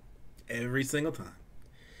 every single time.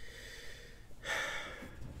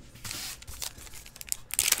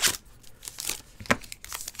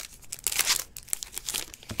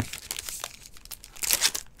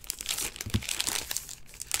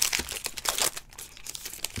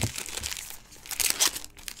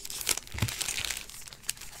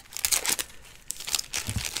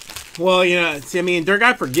 Well, you know, see, I mean, Dirk,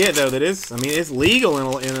 I forget though that it's, I mean, it's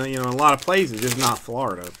legal in a lot of places, just not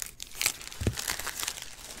Florida.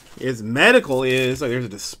 It's medical is like there's a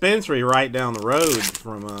dispensary right down the road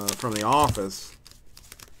from the office.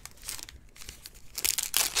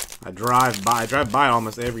 I drive by it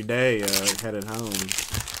almost every day headed home,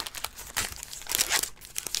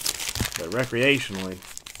 but recreationally,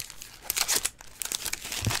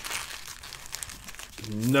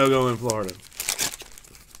 no go in Florida.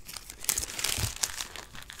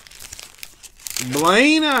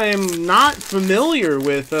 Blaine, I am not familiar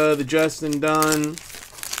with the Justin Dunn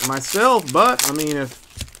myself, but I mean,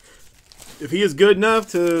 if he is good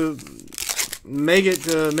enough to make it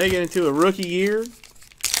into a rookie year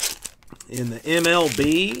in the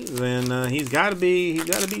MLB, then he's got to be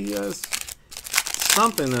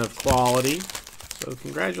something of quality. So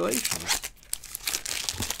congratulations.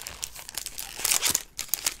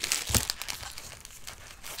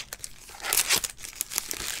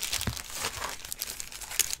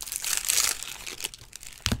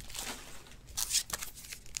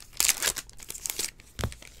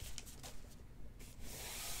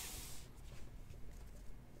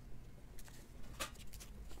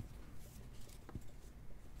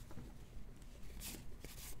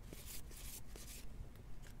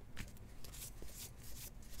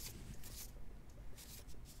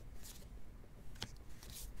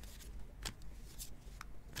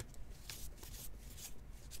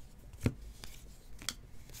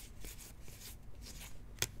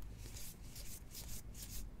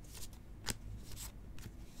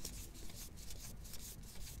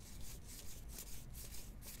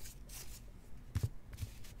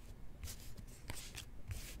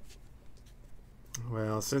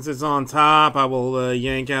 Well, since it's on top, I will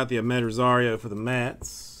yank out the Ahmed Rosario for the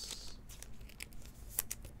Mets.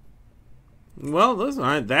 Well,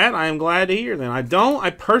 listen, that I am glad to hear. Then I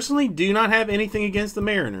personally do not have anything against the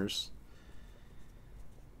Mariners,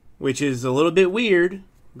 which is a little bit weird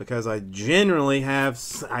because I generally have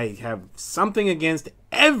something against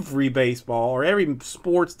every baseball or every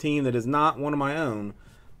sports team that is not one of my own.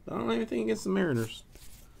 But I don't have anything against the Mariners.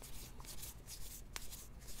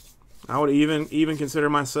 I would even consider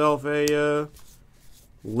myself a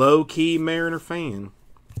low-key Mariner fan.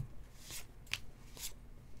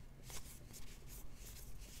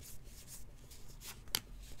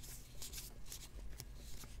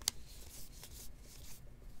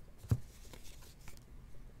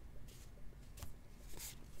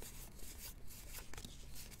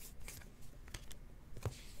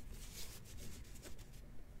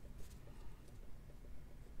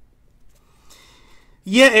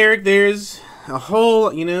 Yeah, Eric, there's a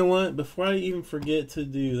whole... You know what? Before I even forget to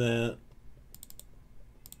do that,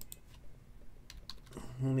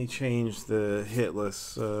 let me change the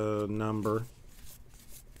hitless number.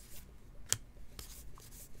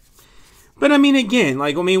 But I mean, again,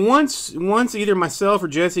 like, I mean, once either myself or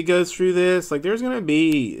Jesse goes through this, like, there's gonna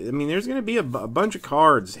be, I mean, there's gonna be a bunch of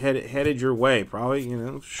cards headed your way. Probably, you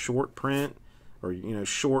know, short print or, you know,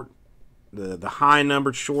 short, the high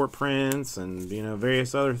numbered short prints and, you know,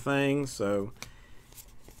 various other things. So,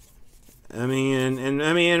 I mean,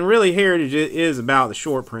 and really, Heritage is about the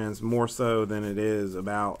short prints more so than it is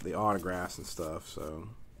about the autographs and stuff. So.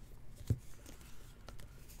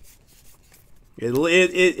 It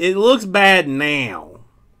looks bad now.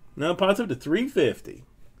 No, pots up to 350.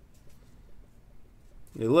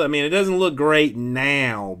 I mean, it doesn't look great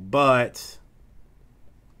now, but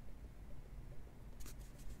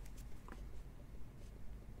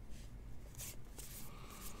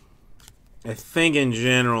I think in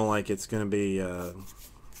general, like, it's gonna be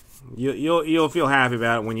you'll feel happy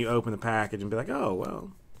about it when you open the package and be like, oh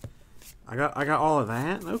well, I got all of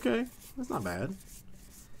that. Okay, that's not bad.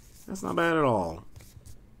 That's not bad at all.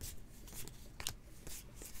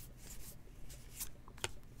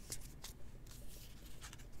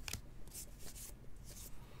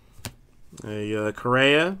 A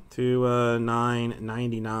Correa to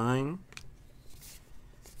 $9.99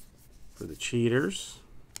 for the cheaters.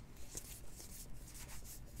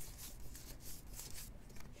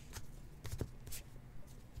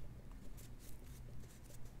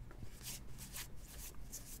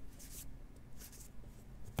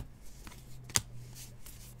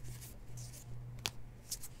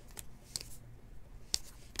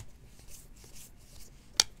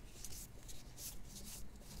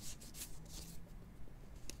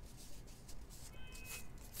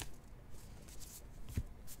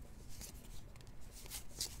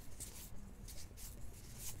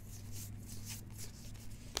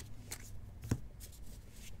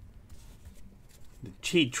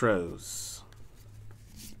 Cheatros.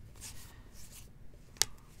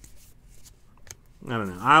 I don't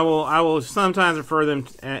know. I will sometimes refer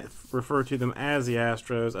to them as the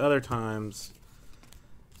Astros. Other times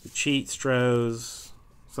the Cheatstros.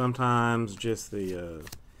 Sometimes just the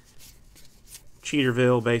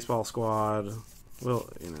Cheaterville baseball squad. We'll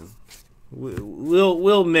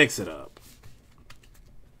we'll mix it up.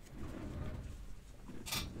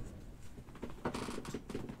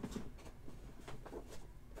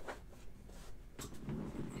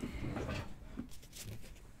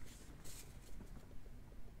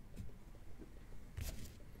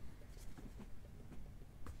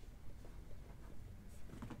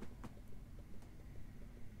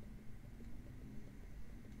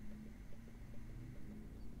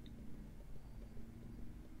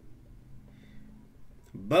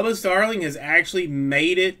 Bubba Starling has actually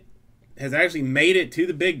made it. To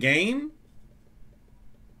the big game.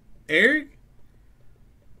 Eric?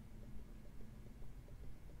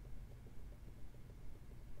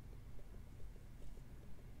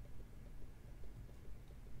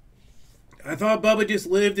 I thought Bubba just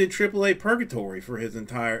lived in AAA purgatory for his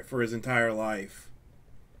entire life.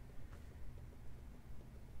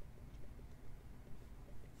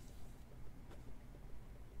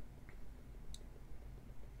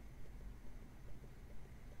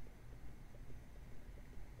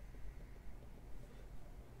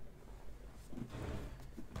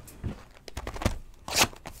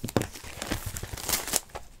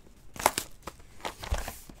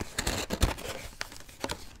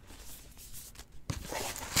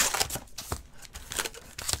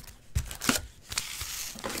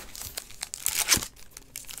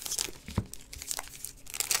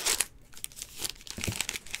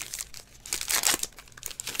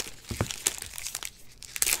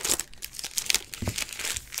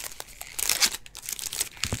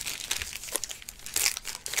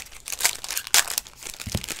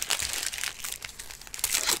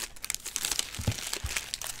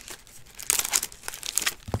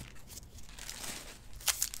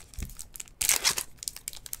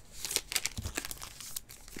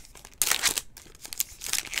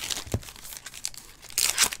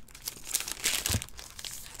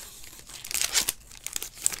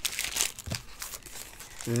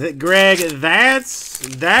 Greg, that's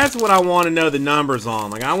what I want to know the numbers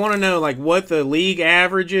on. Like, I want to know like what the league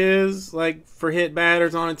average is like for hit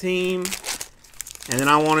batters on a team, and then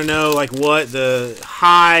I want to know like what the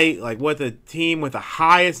team with the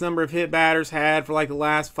highest number of hit batters had for like the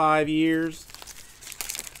last 5 years,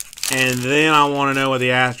 and then I want to know what the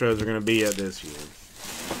Astros are going to be at this year.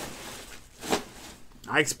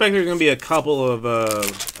 I expect there's going to be a couple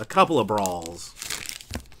of brawls.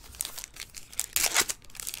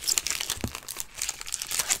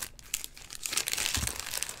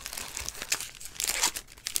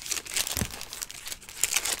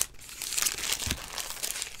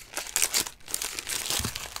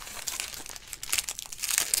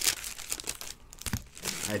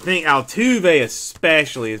 I think Altuve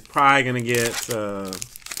especially is probably gonna get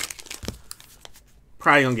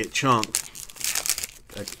chunked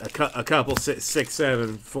a couple 6,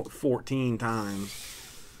 7, 14 times.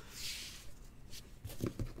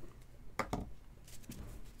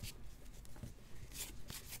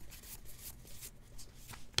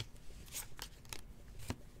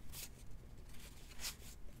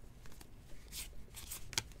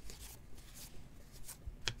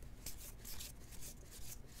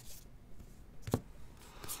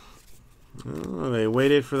 Oh, they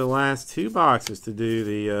waited for the last 2 boxes to do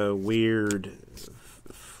the weird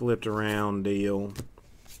flipped around deal.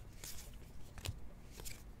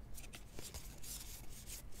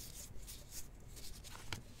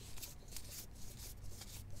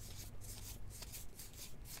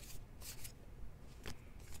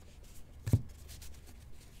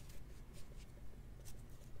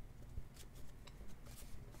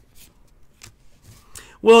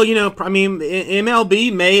 Well, you know, I mean,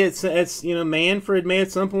 MLB may you know, Manfred may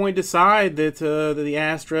at some point decide that the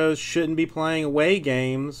Astros shouldn't be playing away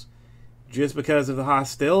games just because of the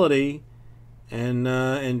hostility,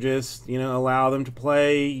 and just, you know, allow them to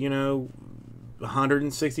play, you know,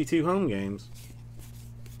 162 home games.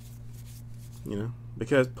 You know,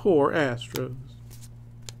 because poor Astros.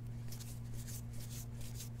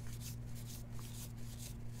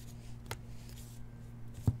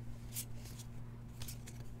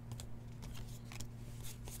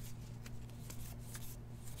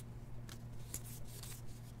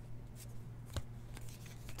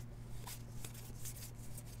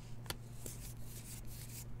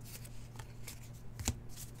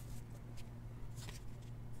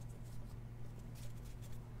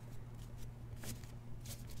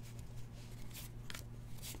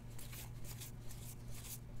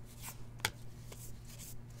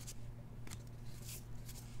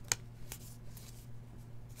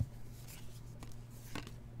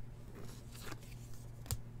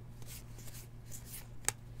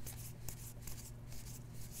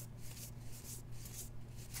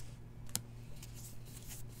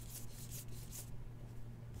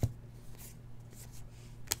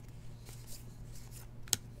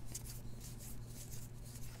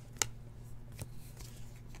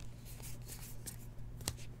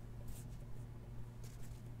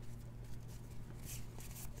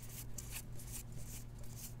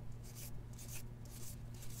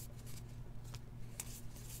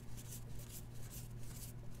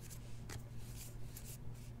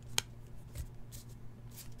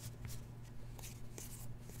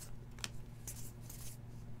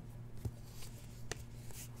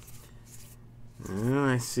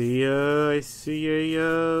 I see a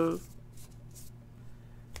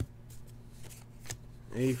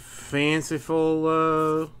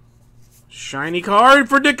fanciful shiny card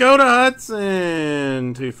for Dakota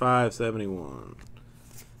Hudson to 571.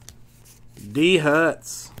 D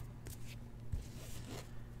Huts,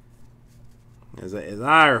 as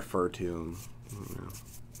I refer to him, you know,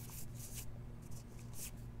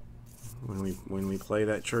 when we play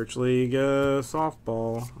that church league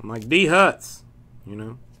softball. I'm like, D Huts, you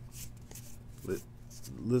know,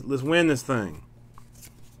 let's win this thing.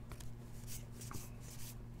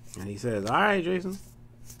 And he says, all right, Jason.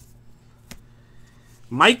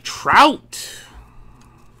 Mike Trout,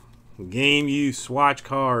 game use swatch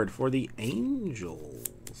card for the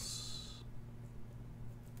Angels.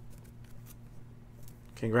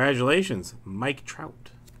 Congratulations, Mike Trout.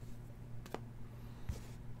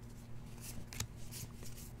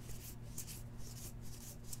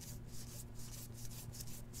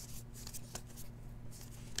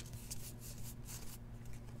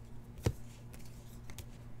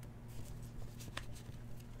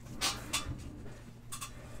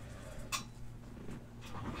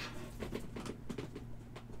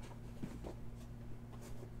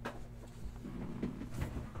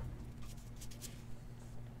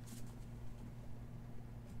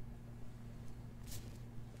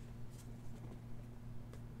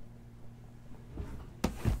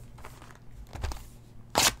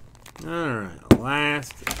 Alright,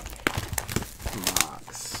 last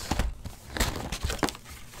box.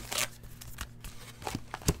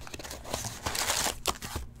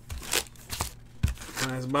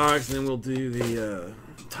 Last box, then we'll do the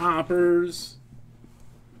toppers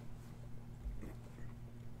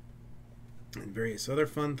and various other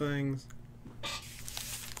fun things.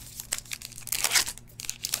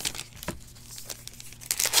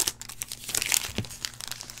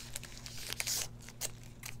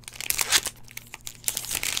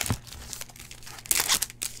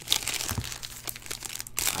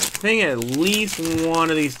 I think at least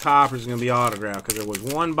one of these toppers is going to be autographed, because there was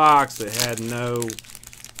one box that had no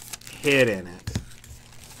hit in it.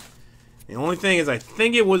 The only thing is, I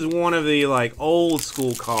think it was one of the like old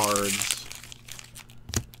school cards,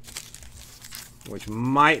 which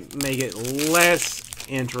might make it less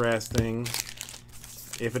interesting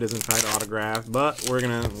if it is in fact autographed, but we're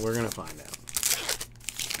gonna find out.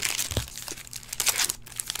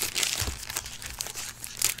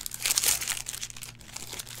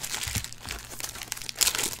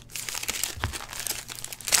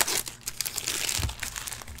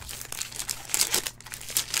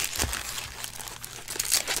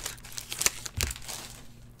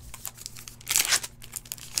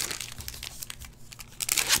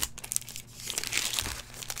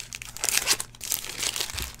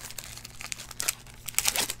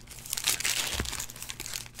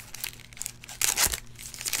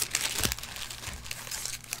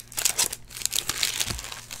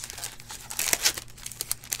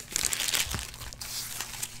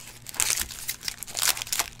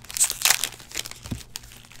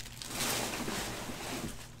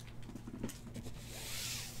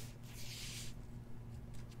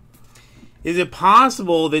 Is it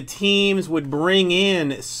possible that teams would bring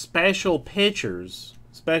in special pitchers,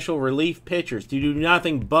 special relief pitchers, to do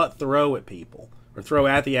nothing but throw at people or throw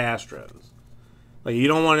at the Astros? Like, you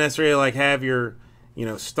don't want to necessarily like have your,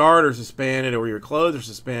 starter suspended or your closer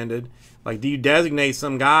suspended. Like, do you designate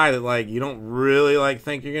some guy that like you don't really like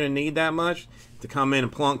think you're going to need that much to come in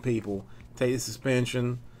and plunk people, take the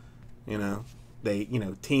suspension? They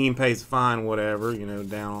team pays the fine, whatever.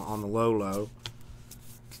 Down on the low.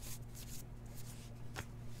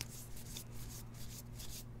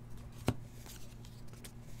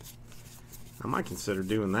 I might consider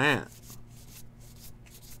doing that.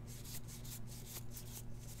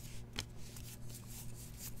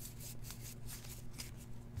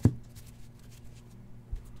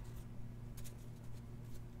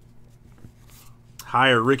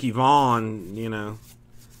 Hire Ricky Vaughn,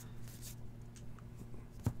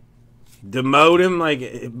 demote him,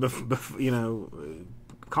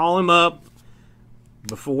 call him up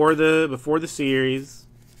before the series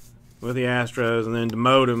with the Astros, and then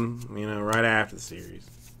demote him, right after the series.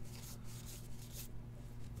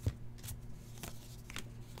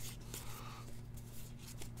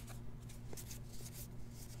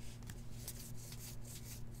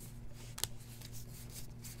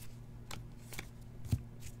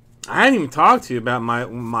 I hadn't even talked to you about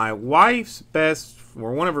my wife's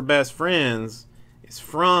one of her best friends is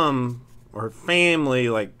from, or her family,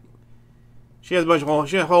 like, she has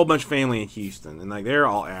a whole bunch of family in Houston, and like they're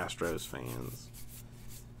all Astros fans.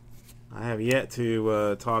 I have yet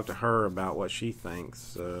to talk to her about what she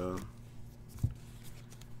thinks about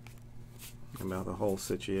the whole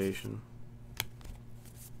situation.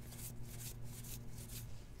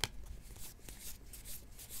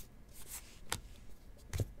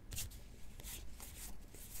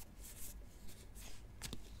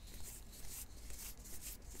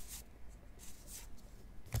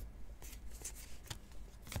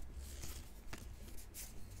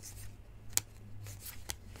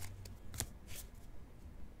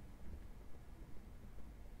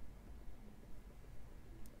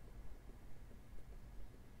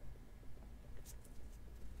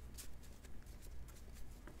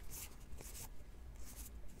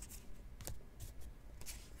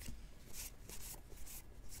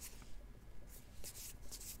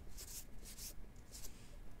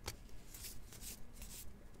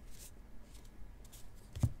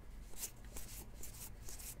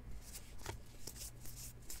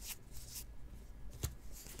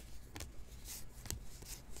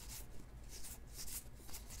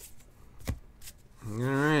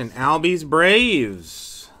 Alright, Albies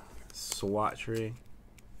Braves. SWAT tree.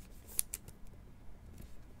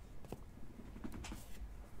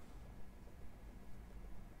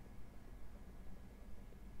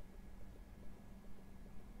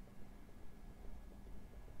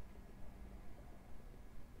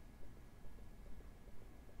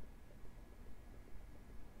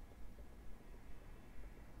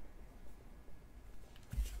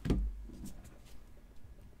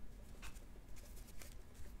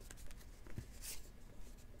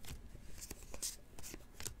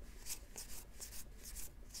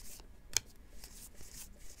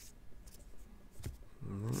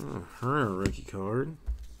 Her rookie card.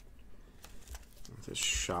 It's a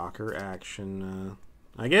shocker action.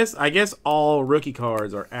 I guess all rookie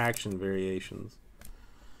cards are action variations,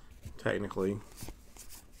 technically.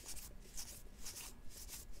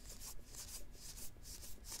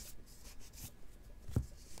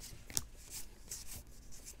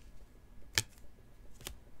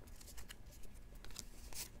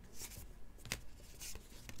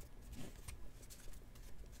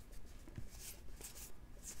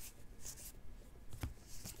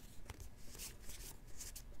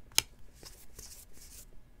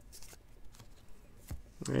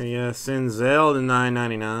 Yeah, Senzel to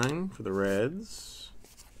 $9.99 for the Reds.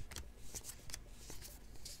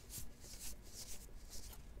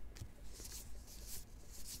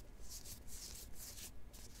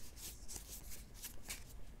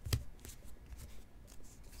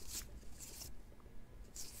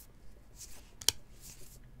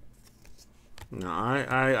 Now,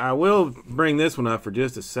 I will bring this one up for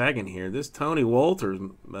just a second here. This Tony Wolters,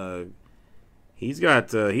 he's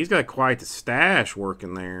got quite the stash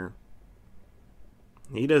working there.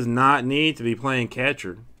 He does not need to be playing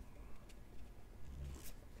catcher.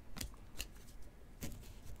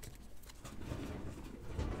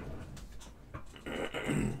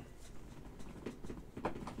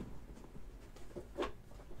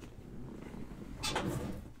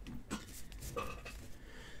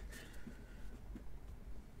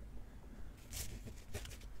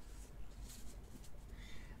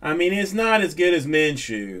 I mean, it's not as good as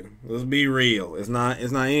Minshew. Let's be real. It's not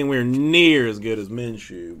anywhere near as good as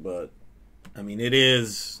Minshew, but I mean, it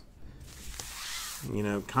is, you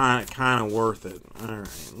know, kind of worth it. All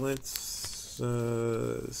right, let's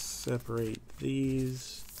separate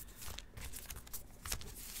these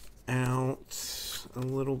out a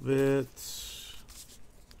little bit.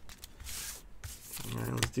 All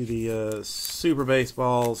right, let's do the Super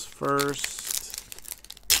Baseballs first.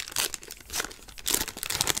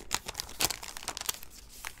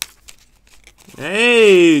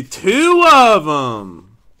 Hey, 2 of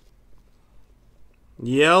them.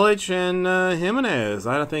 Yelich and Jimenez.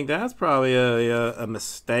 I don't think that's probably a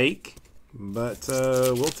mistake, but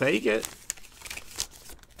we'll take it.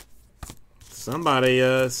 Somebody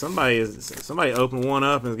opened one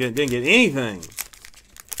up and didn't get anything.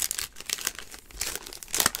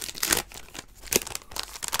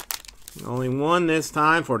 Only one this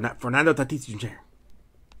time for Fernando Tatis Jr.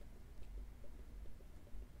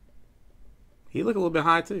 He looked a little bit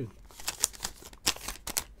high too.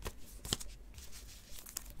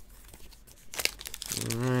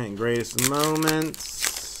 All right, greatest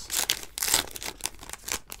moments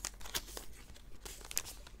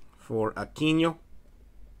for Aquino.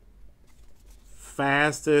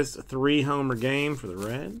 Fastest 3-homer game for the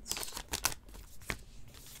Reds.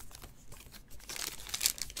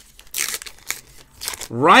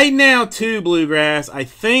 Right now, too, Bluegrass, I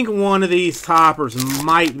think one of these toppers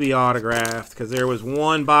might be autographed because there was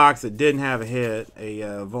one box that didn't have a hit. A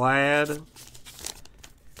Vlad.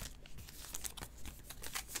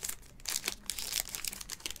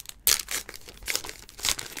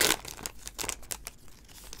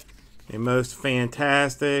 A most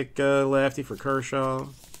fantastic lefty for Kershaw.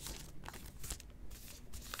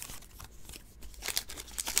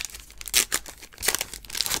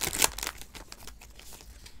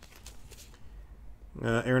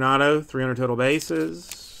 Arenado, 300 total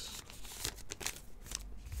bases.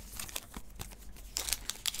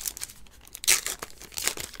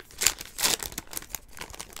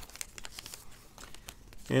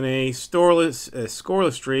 And a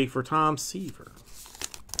scoreless streak for Tom Seaver.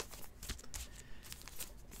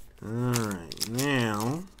 All right,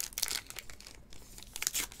 now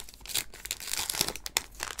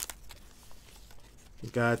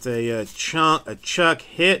we've got a Chuck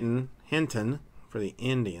Hinton for the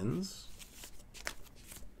Indians.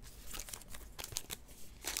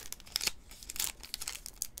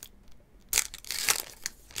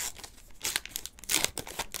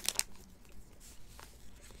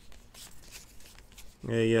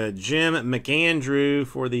 A Jim McAndrew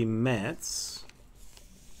for the Mets.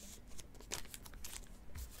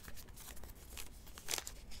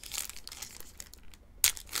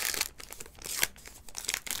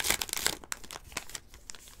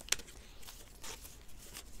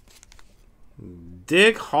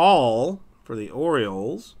 Dick Hall for the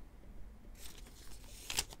Orioles.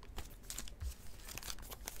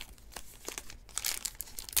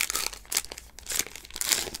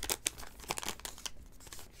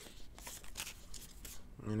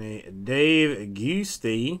 And a Dave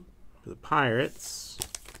Giusti for the Pirates.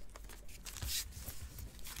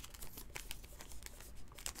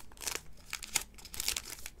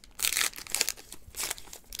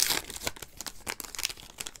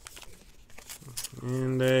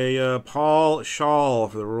 And a Paul Shaw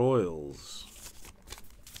for the Royals.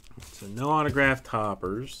 So no autographed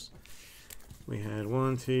toppers. We had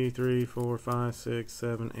 1, 2, 3, 4, 5, 6,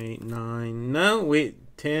 7, 8, 9. No,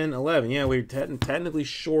 10, 11. Yeah, we technically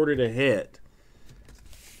shorted a hit.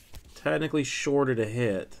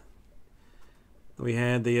 We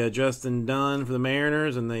had the Justin Dunn for the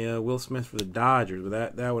Mariners and the Will Smith for the Dodgers.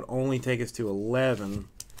 But that would only take us to 11.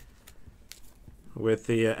 With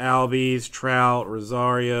the Albies, Trout,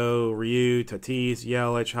 Rosario, Ryu, Tatis,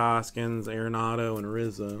 Yelich, Hoskins, Arenado, and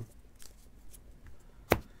Rizzo.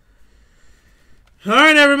 All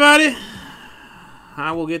right, everybody.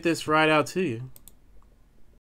 I will get this right out to you.